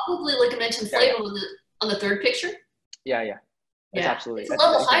 Spinous, probably ligamentum flavum on the third picture. Yeah. That's absolutely. It's a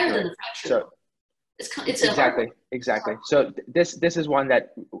level higher than the fracture. So, it's exactly. So this is one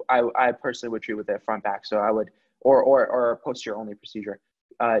that I personally would treat with a front back. So I would, or a posterior only procedure.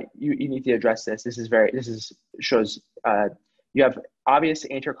 You need to address this. Shows you have obvious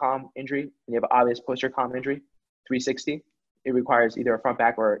anterior column injury and you have obvious posterior column injury, 360. It requires either a front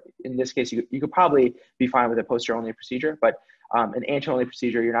back, or in this case, you could probably be fine with a posterior only procedure, but an anterior only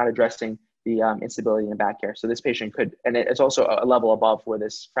procedure, you're not addressing the instability in the back here. So this patient could, and it's also a level above where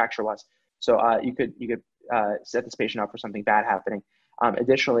this fracture was. So you could set this patient up for something bad happening.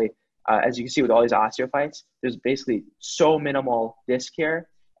 Additionally, as you can see with all these osteophytes, there's basically so minimal disc here,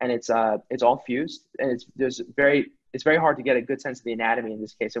 and it's all fused, and it's very hard to get a good sense of the anatomy in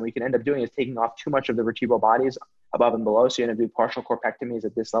this case. And what we can end up doing is taking off too much of the vertebral bodies above and below. So you end up doing partial corpectomies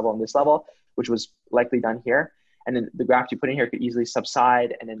at this level and this level, which was likely done here. And then the graft you put in here could easily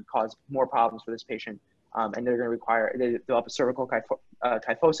subside and then cause more problems for this patient. And they're going to require, they'll have a cervical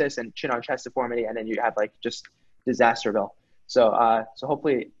kyphosis and chin on chest deformity. And then you have like just Disasterville. So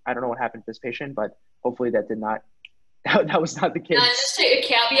hopefully, I don't know what happened to this patient, but hopefully that was not the case. Just a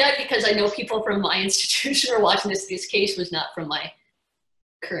caveat, because I know people from my institution are watching this. This case was not from my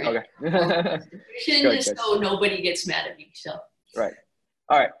current institution, so nobody gets mad at me. So right.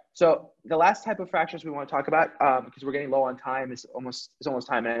 All right. So the last type of fractures we want to talk about, because we're getting low on time, it's almost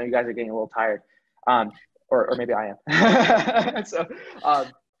time, and I know you guys are getting a little tired, or maybe I am.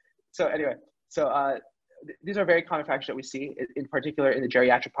 So anyway, these are very common fractures that we see, in particular in the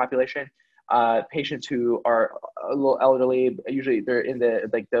geriatric population. Patients who are a little elderly, usually they're in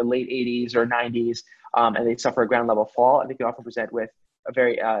the late 80s or 90s, and they suffer a ground level fall, and they can often present with a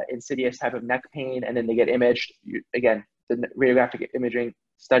very insidious type of neck pain, and then they get imaged. Again, the radiographic imaging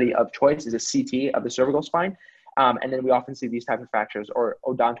study of choice is a CT of the cervical spine, and then we often see these type of fractures, or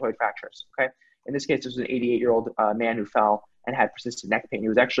odontoid fractures. Okay, in this case, this was an 88-year-old man who fell and had persistent neck pain.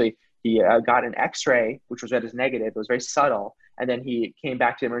 He got an X-ray, which was read as negative. It was very subtle. And then he came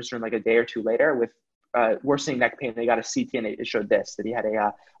back to the emergency room like a day or two later with worsening neck pain. They got a CT and it showed that he had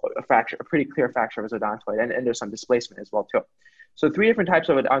a fracture, a pretty clear fracture of his odontoid. And there's some displacement as well too. So 3 different types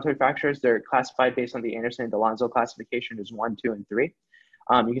of odontoid fractures. They're classified based on the Anderson and DeLonzo classification. There's 1, 2, and 3.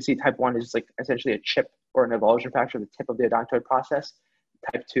 You can see type 1 is like essentially a chip or an avulsion fracture, the tip of the odontoid process.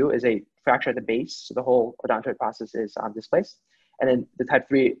 Type 2 is a fracture at the base. So the whole odontoid process is displaced. And then the type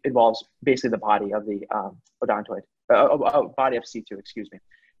 3 involves basically the body of the odontoid, body of C2, excuse me.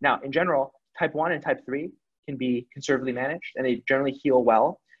 Now, in general, type 1 and type 3 can be conservatively managed, and they generally heal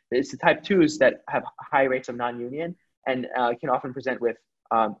well. It's the type 2s that have high rates of non-union and can often present with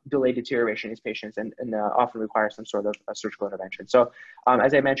delayed deterioration in these patients and often require some sort of surgical intervention. So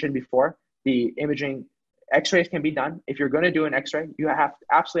as I mentioned before, the imaging X-rays can be done. If you're going to do an X-ray, you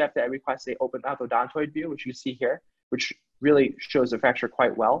absolutely have to request the open mouth odontoid view, which you see here, which really shows the fracture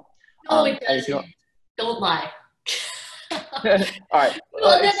quite well. No, it doesn't. Don't lie. All right.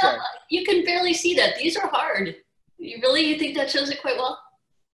 Well, you can barely see that. These are hard. You think that shows it quite well?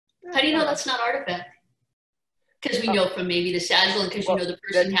 How do you know that's not artifact? Because we know from maybe the sagittal, because you know the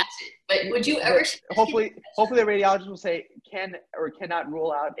person has it. But would you ever? Hopefully the radiologist will say can or cannot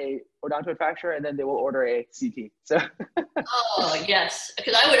rule out a odontoid fracture, and then they will order a CT. So. Oh yes,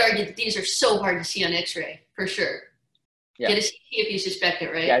 because I would argue that these are so hard to see on X-ray for sure. Yeah. Get a CT if you suspect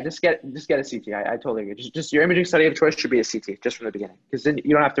it, right? Yeah, just get a CT. I totally agree. Just your imaging study of choice should be a CT just from the beginning, because then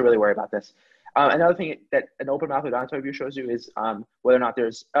you don't have to really worry about this. Another thing that an open mouth odontoid view shows you is whether or not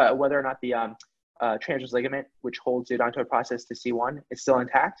the transverse ligament, which holds the odontoid process to C1, is still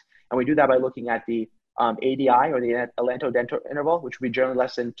intact. And we do that by looking at the ADI, or the alento-dental interval, which would be generally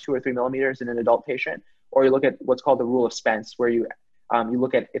less than 2 or 3 millimeters in an adult patient. Or you look at what's called the rule of Spence, where you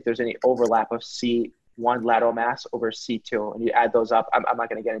look at if there's any overlap of C1 lateral mass over C2, and you add those up. I'm not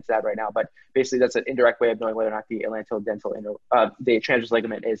going to get into that right now, but basically that's an indirect way of knowing whether or not the alento-dental interval, the transverse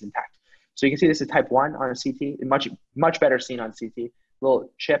ligament is intact. So you can see this is type 1 on a CT, much better seen on CT.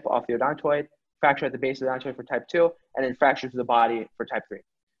 Little chip off the odontoid, fracture at the base of the odontoid for type 2, and then fracture to the body for type 3.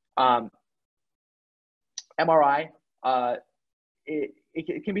 MRI,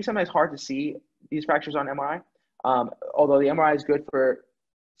 it can be sometimes hard to see these fractures on MRI. Although the MRI is good for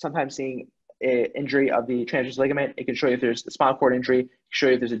sometimes seeing an injury of the transverse ligament, it can show you if there's a spinal cord injury, show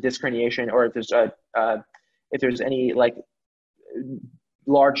you if there's a disc herniation, or if there's any like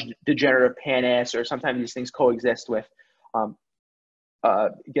large degenerative pannus, or sometimes these things coexist with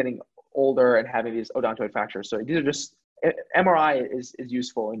getting older and having these odontoid fractures. So these are just, MRI is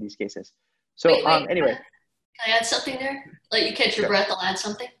useful in these cases. So wait, anyway. Can I add something there? Let you catch your Sure. breath, I'll add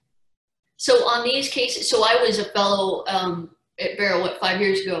something. So on these cases, so I was a fellow at Barrow, 5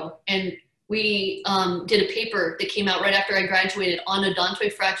 years ago, and we did a paper that came out right after I graduated on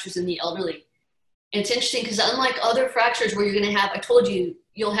odontoid fractures in the elderly. And it's interesting because unlike other fractures where you're going to have, I told you,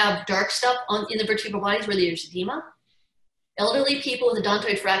 you'll have dark stuff in the vertebral bodies where there's edema. Elderly people with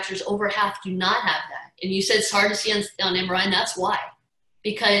odontoid fractures, over half do not have that. And you said it's hard to see on MRI, and that's why.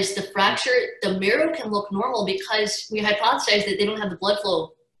 Because the fracture, the marrow can look normal because we hypothesize that they don't have the blood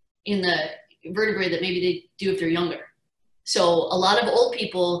flow in the vertebrae that maybe they do if they're younger. So a lot of old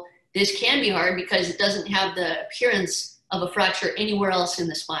people, this can be hard because it doesn't have the appearance of a fracture anywhere else in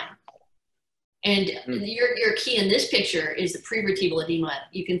the spine. And your key in this picture is the prevertebral edema.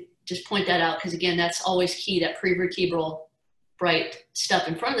 You can just point that out because, again, that's always key, that prevertebral bright stuff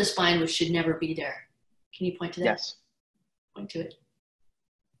in front of the spine, which should never be there. Can you point to that? Yes. Point to it.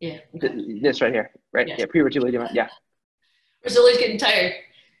 Yeah. This right here, right? Yes. Yeah, prevertebral edema, yeah. Brazilia's getting tired.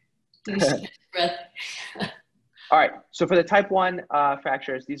 Breath. All right, so for the type 1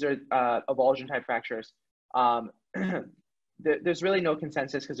 fractures, these are avulsion type fractures. There's really no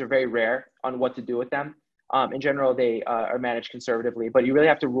consensus because they're very rare on what to do with them. In general, they are managed conservatively, but you really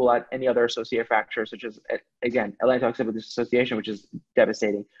have to rule out any other associated fractures, such as, again, atlanto-occipital dissociation, which is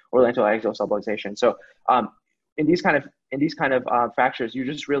devastating, or atlanto-axial subluxation. So in these kind of fractures, you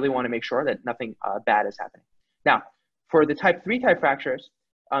just really want to make sure that nothing bad is happening. Now, for the type 3 type fractures,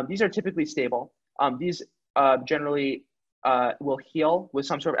 these are typically stable. These generally will heal with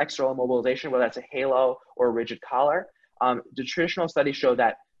some sort of external immobilization, whether that's a halo or a rigid collar. The traditional studies show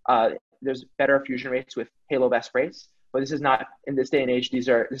that there's better fusion rates with halo vest brace, but this is not, in this day and age, this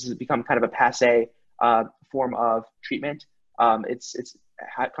has become kind of a passe form of treatment. It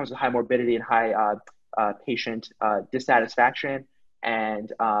comes with high morbidity and high patient dissatisfaction,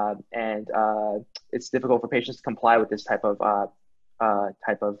 and it's difficult for patients to comply with this type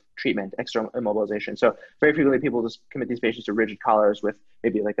of treatment, external immobilization. So very frequently people just commit these patients to rigid collars with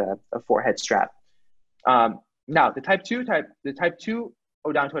maybe like a forehead strap. Now the type 2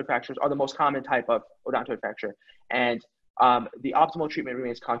 odontoid fractures are the most common type of odontoid fracture, and the optimal treatment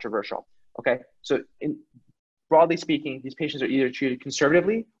remains controversial. Okay, so broadly speaking, these patients are either treated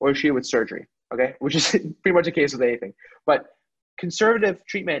conservatively or treated with surgery. Okay, which is pretty much the case with anything. But conservative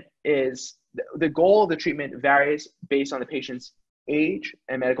treatment is, the goal of the treatment varies based on the patient's age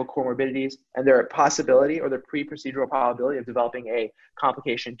and medical comorbidities and their possibility or their pre-procedural probability of developing a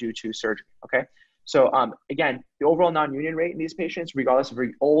complication due to surgery. Okay, so again, the overall non-union rate in these patients, regardless of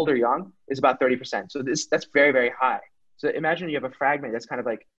old or young, is about 30%. So that's very, very high. So imagine you have a fragment that's kind of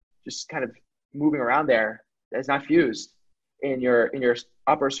like just kind of moving around there that's not fused in your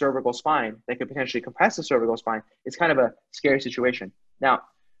upper cervical spine that could potentially compress the cervical spine. It's kind of a scary situation. Now,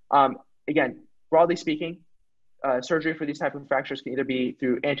 again, broadly speaking, surgery for these type of fractures can either be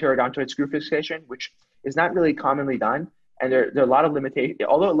through anterior odontoid screw fixation, which is not really commonly done, and there are a lot of limitations.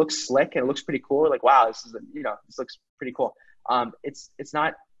 Although it looks slick and it looks pretty cool, like wow, this looks pretty cool. It's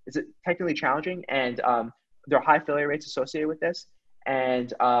technically challenging, and there are high failure rates associated with this,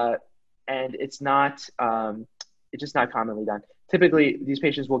 and it's just not commonly done. Typically, these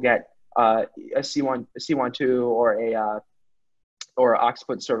patients will get a C1-2 or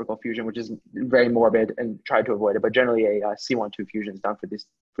occiput cervical fusion, which is very morbid, and try to avoid it. But generally, a C1-2 fusion is done for these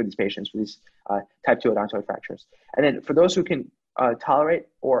patients, for these type 2 odontoid fractures. And then for those who can tolerate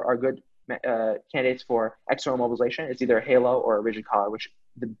or are good candidates for external immobilization, it's either a halo or a rigid collar, which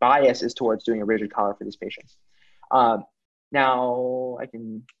the bias is towards doing a rigid collar for these patients. Now, I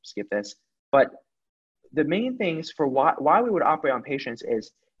can skip this, but the main things for why we would operate on patients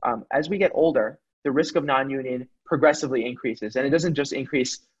is as we get older, the risk of non-union progressively increases. And it doesn't just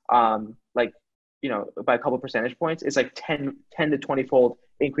increase by a couple of percentage points. It's like 10 to 20-fold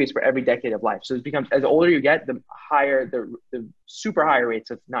increase for every decade of life. So it becomes, as the older you get, the higher, the super higher rates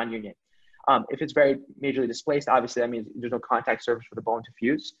of non-union. If it's very majorly displaced, obviously that means there's no contact surface for the bone to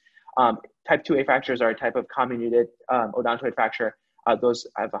fuse. Type 2A fractures are a type of comminuted odontoid fracture. Those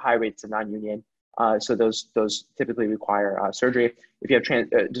have high rates of non-union. So those typically require surgery. If you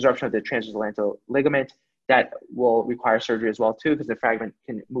have disruption of the transverse ligament, that will require surgery as well too, because the fragment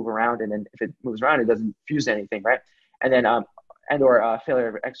can move around, and then if it moves around, it doesn't fuse anything, right? And then or failure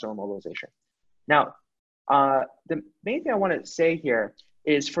of external mobilization. Now, The main thing I want to say here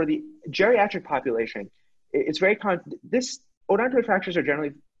is for the geriatric population, it's very common. Odontoid fractures are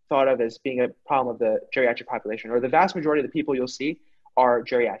generally thought of as being a problem of the geriatric population, or the vast majority of the people you'll see are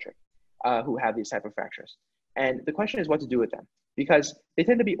geriatric who have these type of fractures. And the question is what to do with them, because they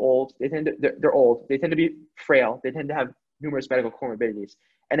tend to be old. They're old. They tend to be frail. They tend to have numerous medical comorbidities.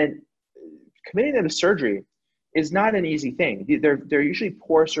 And then committing them to surgery is not an easy thing. They're usually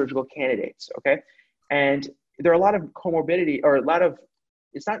poor surgical candidates, okay? And there are a lot of comorbidity, or a lot of,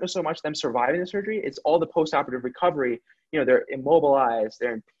 it's not so much them surviving the surgery, it's all the postoperative recovery. You know, they're immobilized,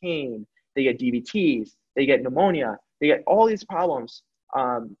 they're in pain, they get DVTs, they get pneumonia, they get all these problems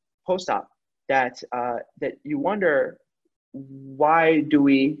post-op that you wonder, why do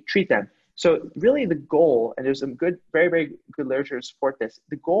we treat them? So really the goal, and there's some good, very, very good literature to support this,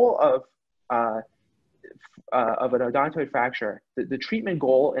 the goal of an odontoid fracture, the treatment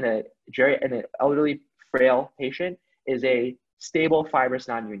goal in an elderly, frail patient is a stable fibrous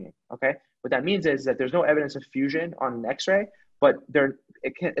non-union, okay? What that means is that there's no evidence of fusion on an x-ray, but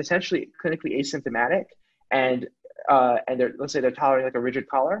it can essentially clinically asymptomatic, and let's say they're tolerating like a rigid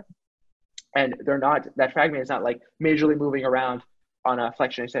collar, and that fragment is not like majorly moving around on a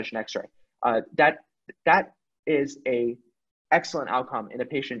flexion extension x-ray. That is a excellent outcome in a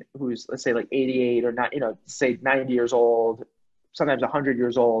patient who's, let's say, like 88 or not, say 90 years old, sometimes 100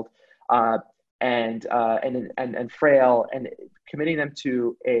 years old, and frail, and committing them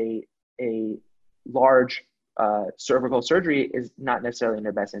to a large cervical surgery is not necessarily in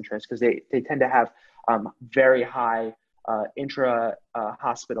their best interest, because they tend to have very high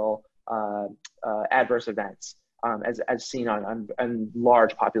intra-hospital adverse events, as seen on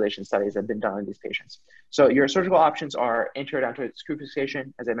large population studies that have been done on these patients. So your surgical options are anterior odontoid screw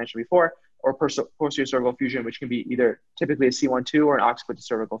fixation, as I mentioned before, or posterior cervical fusion, which can be either typically a C1-2 or an occiput to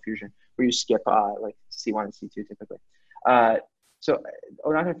cervical fusion, where you skip like C1 and C2 typically. So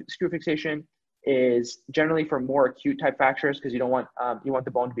odontoid screw fixation is generally for more acute type fractures, because you want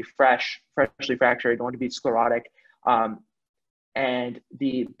the bone to be freshly fractured. You don't want it to be sclerotic. And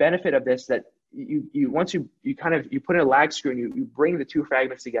the benefit of this, that once you put in a lag screw and you bring the two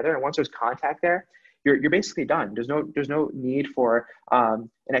fragments together, and once there's contact there, you're basically done. There's no need for an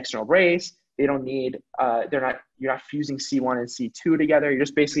external brace. They don't need you're not fusing C1 and C2 together. You're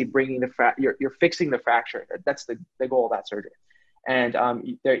just basically bringing you're fixing the fracture. That's the goal of that surgery. And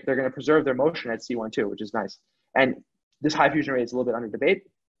they're going to preserve their motion at C1-2, which is nice. And this high fusion rate is a little bit under debate,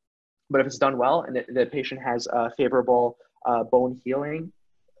 but if it's done well and the patient has favorable bone healing,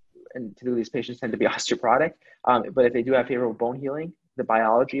 and typically these patients tend to be osteoporotic, but if they do have favorable bone healing, the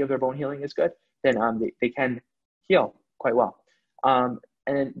biology of their bone healing is good, then they can heal quite well. And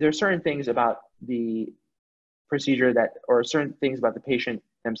then there are certain things about the procedure or certain things about the patient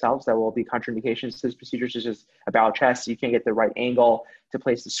themselves that will be contraindications to this procedure, such as a bowel chest. You can't get the right angle to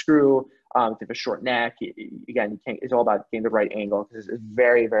place the screw. If you have a short neck, again, it's all about getting the right angle, because it's a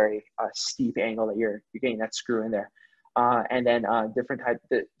very, very steep angle that you're getting that screw in there. And then different type,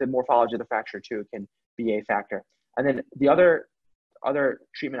 the morphology of the fracture too can be a factor. And then the other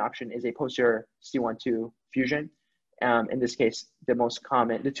treatment option is a posterior C1-2 fusion. In this case, the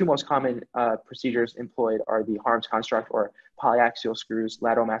two most common procedures employed are the Harms construct, or polyaxial screws,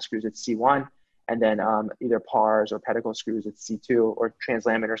 lateral mass screws at C1, and then either pars or pedicle screws at C2, or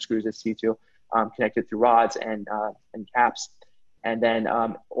translaminar screws at C2, connected through rods and caps, and then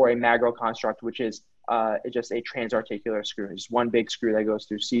or a magro construct, which is just a transarticular screw. It's one big screw that goes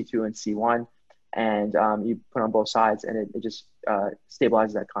through C2 and C1, and you put on both sides, and it just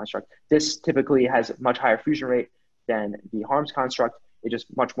stabilizes that construct. This typically has a much higher fusion rate than the Harms construct. It's just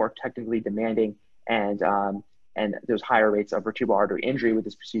much more technically demanding, and there's higher rates of vertebral artery injury with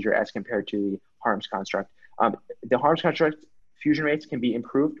this procedure as compared to the Harms construct. The Harms construct fusion rates can be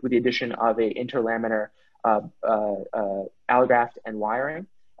improved with the addition of a interlaminar allograft and wiring,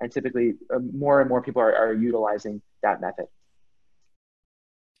 and typically more and more people are utilizing that method.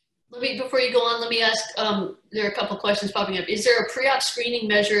 Before you go on, let me ask, there are a couple questions popping up. Is there a pre-op screening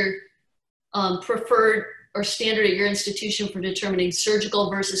measure preferred or standard at your institution for determining surgical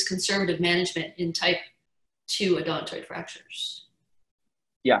versus conservative management in type 2 odontoid fractures?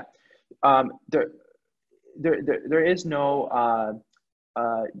 Yeah, there is no,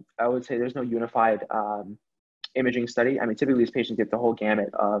 I would say there's no unified imaging study. I mean, typically these patients get the whole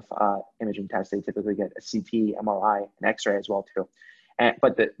gamut of imaging tests. They typically get a CT, MRI, and X-ray as well too.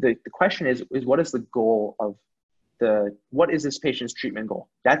 But the question is what is the goal of what is this patient's treatment goal?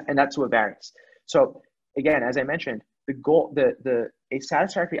 That's what varies. So again, as I mentioned, the goal, a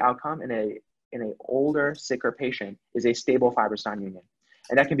satisfactory outcome in a older, sicker patient is a stable fibrous non-union,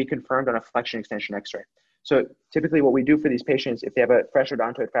 and that can be confirmed on a flexion extension X-ray. So typically what we do for these patients, if they have a fresh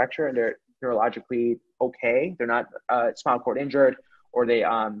odontoid fracture and they're neurologically okay, they're not spinal cord injured, or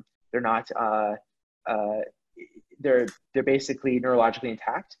they're not they're basically neurologically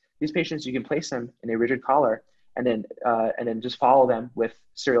intact. These patients, you can place them in a rigid collar and then just follow them with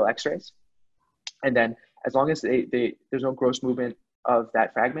serial X-rays. And then as long as there's no gross movement of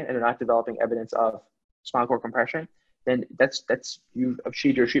that fragment and they're not developing evidence of spinal cord compression, then you've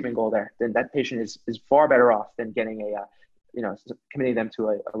achieved your treatment goal there. Then that patient is far better off than getting committing them to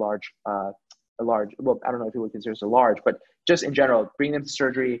a large, well, I don't know if you would consider this a large, but just in general, bring them to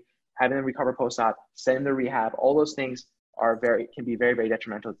surgery, having them recover post-op, send them to rehab. All those things can be very, very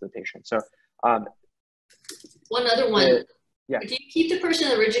detrimental to the patient. So one other one. Yeah. Do you keep the person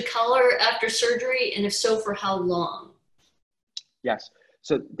in a rigid collar after surgery? And if so, for how long? Yes.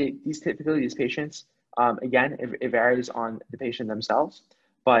 So typically these patients, again, it varies on the patient themselves,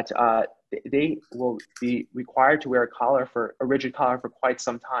 but they will be required to wear a rigid collar for quite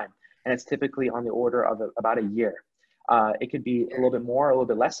some time. And it's typically on the order of about a year. It could be a little bit more, a little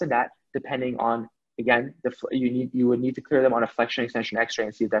bit less than that, depending on, again, you would need to clear them on a flexion extension X-ray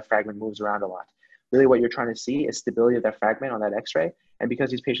and see if that fragment moves around a lot. Really what you're trying to see is stability of that fragment on that X-ray. And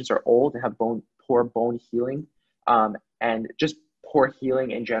because these patients are old and have poor bone healing and just poor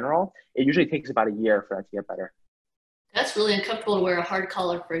healing in general, it usually takes about a year for that to get better. That's really uncomfortable to wear a hard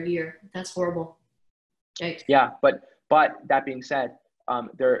collar for a year. That's horrible. Yikes. Yeah, but that being said, so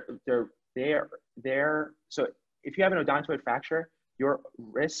if you have an odontoid fracture, your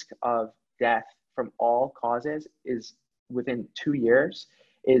risk of death from all causes is within 2 years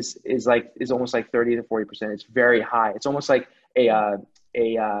is almost like 30 to 40%. It's very high. It's almost like the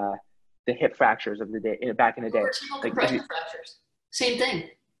hip fractures of the day back in the day. Compression fractures. Same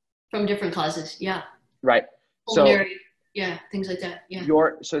thing from different causes. Yeah. Right. Pulmonary, yeah, things like that. Yeah.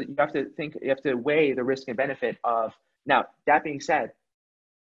 So you have to weigh the risk and benefit of. Now, that being said,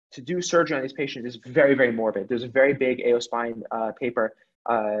 to do surgery on these patients is very, very morbid. There's a very big AO Spine paper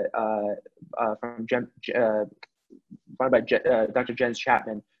from Dr. Jens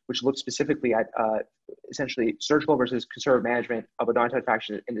Chapman, which looks specifically at essentially surgical versus conservative management of odontoid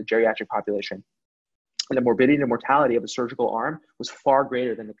fractures in the geriatric population. And the morbidity and mortality of the surgical arm was far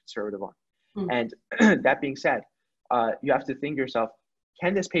greater than the conservative arm. And that being said, you have to think to yourself,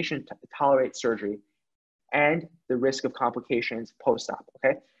 can this patient tolerate surgery and the risk of complications post-op,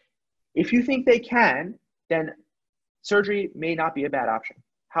 okay? If you think they can, then surgery may not be a bad option.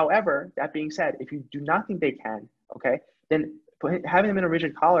 However, that being said, if you do not think they can, okay, then having them in a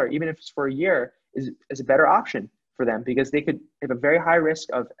rigid collar, even if it's for a year, is a better option for them because they could have a very high risk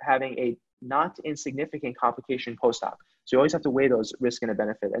of having a not insignificant complication post-op. So you always have to weigh those risks and a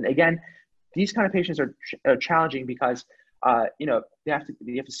benefit. And again, these kind of patients are challenging because you have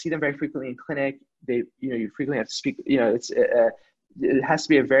to see them very frequently in clinic. You frequently have to speak. It has to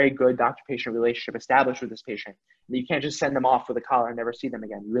be a very good doctor-patient relationship established with this patient. And you can't just send them off with a collar and never see them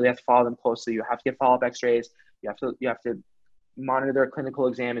again. You really have to follow them closely. You have to get follow-up X-rays. You have to monitor their clinical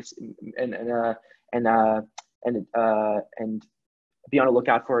exams and be on the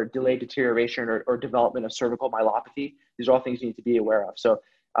lookout for delayed deterioration or development of cervical myelopathy. These are all things you need to be aware of. So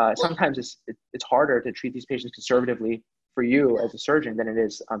sometimes it's harder to treat these patients conservatively for you as a surgeon than it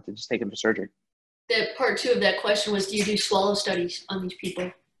is to just take them to surgery. That part 2 of that question was, do you do swallow studies on these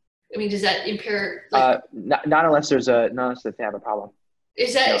people? I mean, does that impair? Not unless they have a problem.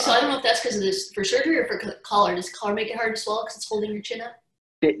 Is that so? I don't know if that's because of this for surgery or for collar. Does collar make it hard to swallow because it's holding your chin up?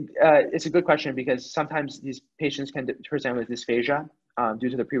 It's a good question because sometimes these patients can present with dysphagia due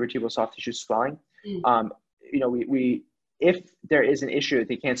to the prevertebral soft tissue swelling. If there is an issue that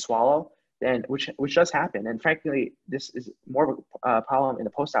they can't swallow, then which does happen, and frankly, this is more of a problem in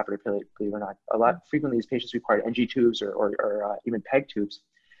the postoperative period, believe it or not. Frequently, these patients require NG tubes or even PEG tubes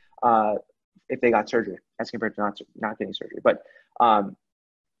if they got surgery, as compared to not getting surgery. But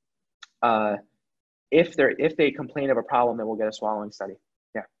if they complain of a problem, then we'll get a swallowing study.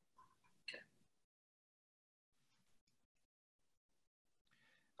 Yeah.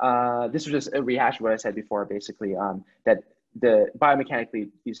 This was just a rehash of what I said before, basically, that biomechanically,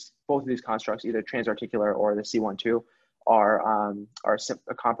 both of these constructs, either transarticular or the C1-2, are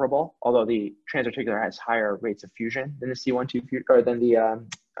comparable, although the transarticular has higher rates of fusion than the C1-2 or than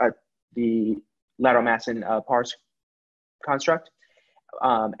the lateral mass and pars construct.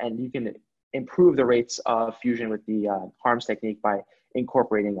 And you can improve the rates of fusion with the Harms technique by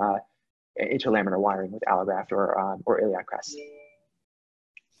incorporating interlaminar wiring with allograft or iliac crest.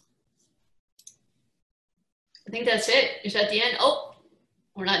 I think that's it. It's at the end. Oh,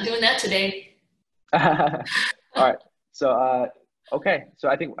 we're not doing that today. All right. So Okay, so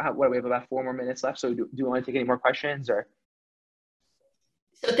I think what we have about 4 more minutes left. So do you want to take any more questions or?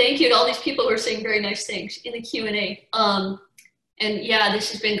 So thank you to all these people who are saying very nice things in the Q&A. And yeah,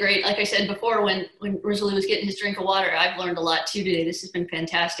 this has been great. Like I said before, when Rosalie was getting his drink of water, I've learned a lot too today. This has been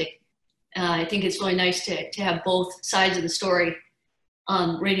fantastic. I think it's really nice to have both sides of the story,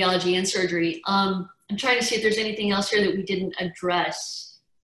 radiology and surgery. I'm trying to see if there's anything else here that we didn't address.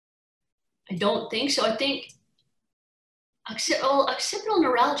 I don't think so. I think occipital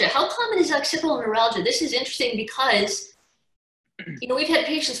neuralgia. How common is occipital neuralgia? This is interesting because, you know, we've had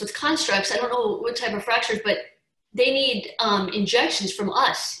patients with constructs. I don't know what type of fractures, but they need injections from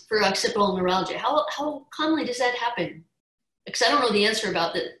us for occipital neuralgia. How commonly does that happen? Because I don't know the answer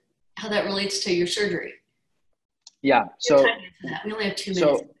about how that relates to your surgery. Yeah, so we only have 2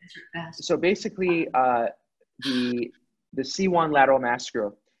 minutes. So basically, the C1 lateral mass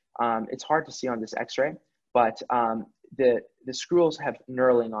screw, it's hard to see on this X-ray, but the screws have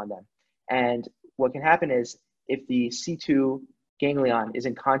knurling on them. And what can happen is if the C2 ganglion is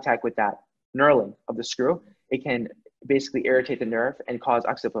in contact with that knurling of the screw, it can basically irritate the nerve and cause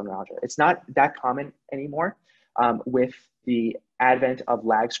occipital neuralgia. It's not that common anymore with the advent of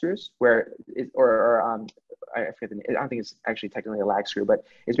lag screws, I forget the name. I don't think it's actually technically a lag screw, but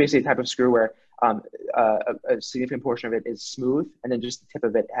it's basically a type of screw where a significant portion of it is smooth and then just the tip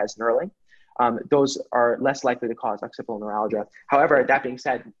of it has knurling. Those are less likely to cause occipital neuralgia. However, that being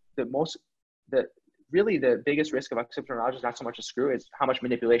said, really the biggest risk of occipital neuralgia is not so much a screw, it's how much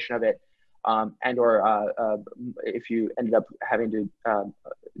manipulation of it if you ended up having to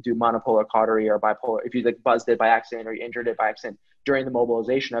do monopolar cautery or bipolar, if you like buzzed it by accident or you injured it by accident during the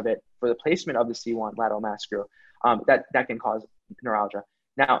mobilization of it for the placement of the C1 lateral mass screw, that can cause neuralgia.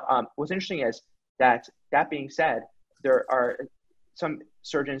 Now, what's interesting is that being said, there are some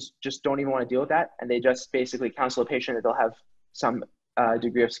surgeons just don't even want to deal with that, and they just basically counsel a patient that they'll have some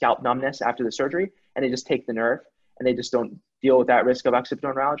degree of scalp numbness after the surgery, and they just take the nerve, and they just don't deal with that risk of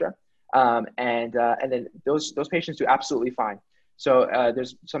occipital neuralgia. And then those patients do absolutely fine. So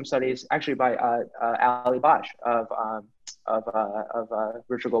there's some studies actually by Ali Bosch of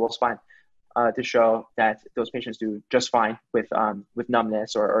Virtual Global Spine to show that those patients do just fine with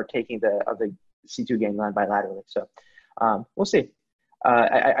numbness or taking the C2 ganglion bilaterally. So we'll see.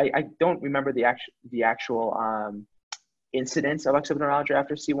 I don't remember the actual incidence of occipital neuralgia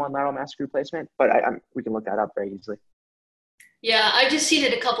after C1 lateral mass screw placement, but we can look that up very easily. Yeah, I've just seen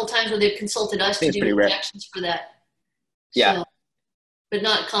it a couple times where they've consulted us to do injections for that. Yeah. So, but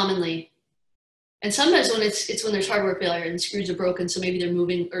not commonly. And sometimes when it's when there's hardware failure and the screws are broken, so maybe they're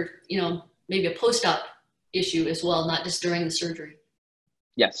moving, or maybe a post-op issue as well, not just during the surgery.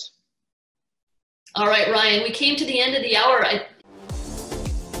 Yes. All right, Ryan, we came to the end of the hour.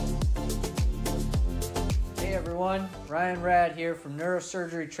 Hey everyone, Ryan Rad here from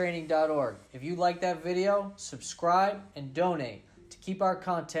neurosurgerytraining.org. If you like that video, subscribe and donate to keep our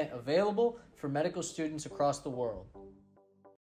content available for medical students across the world.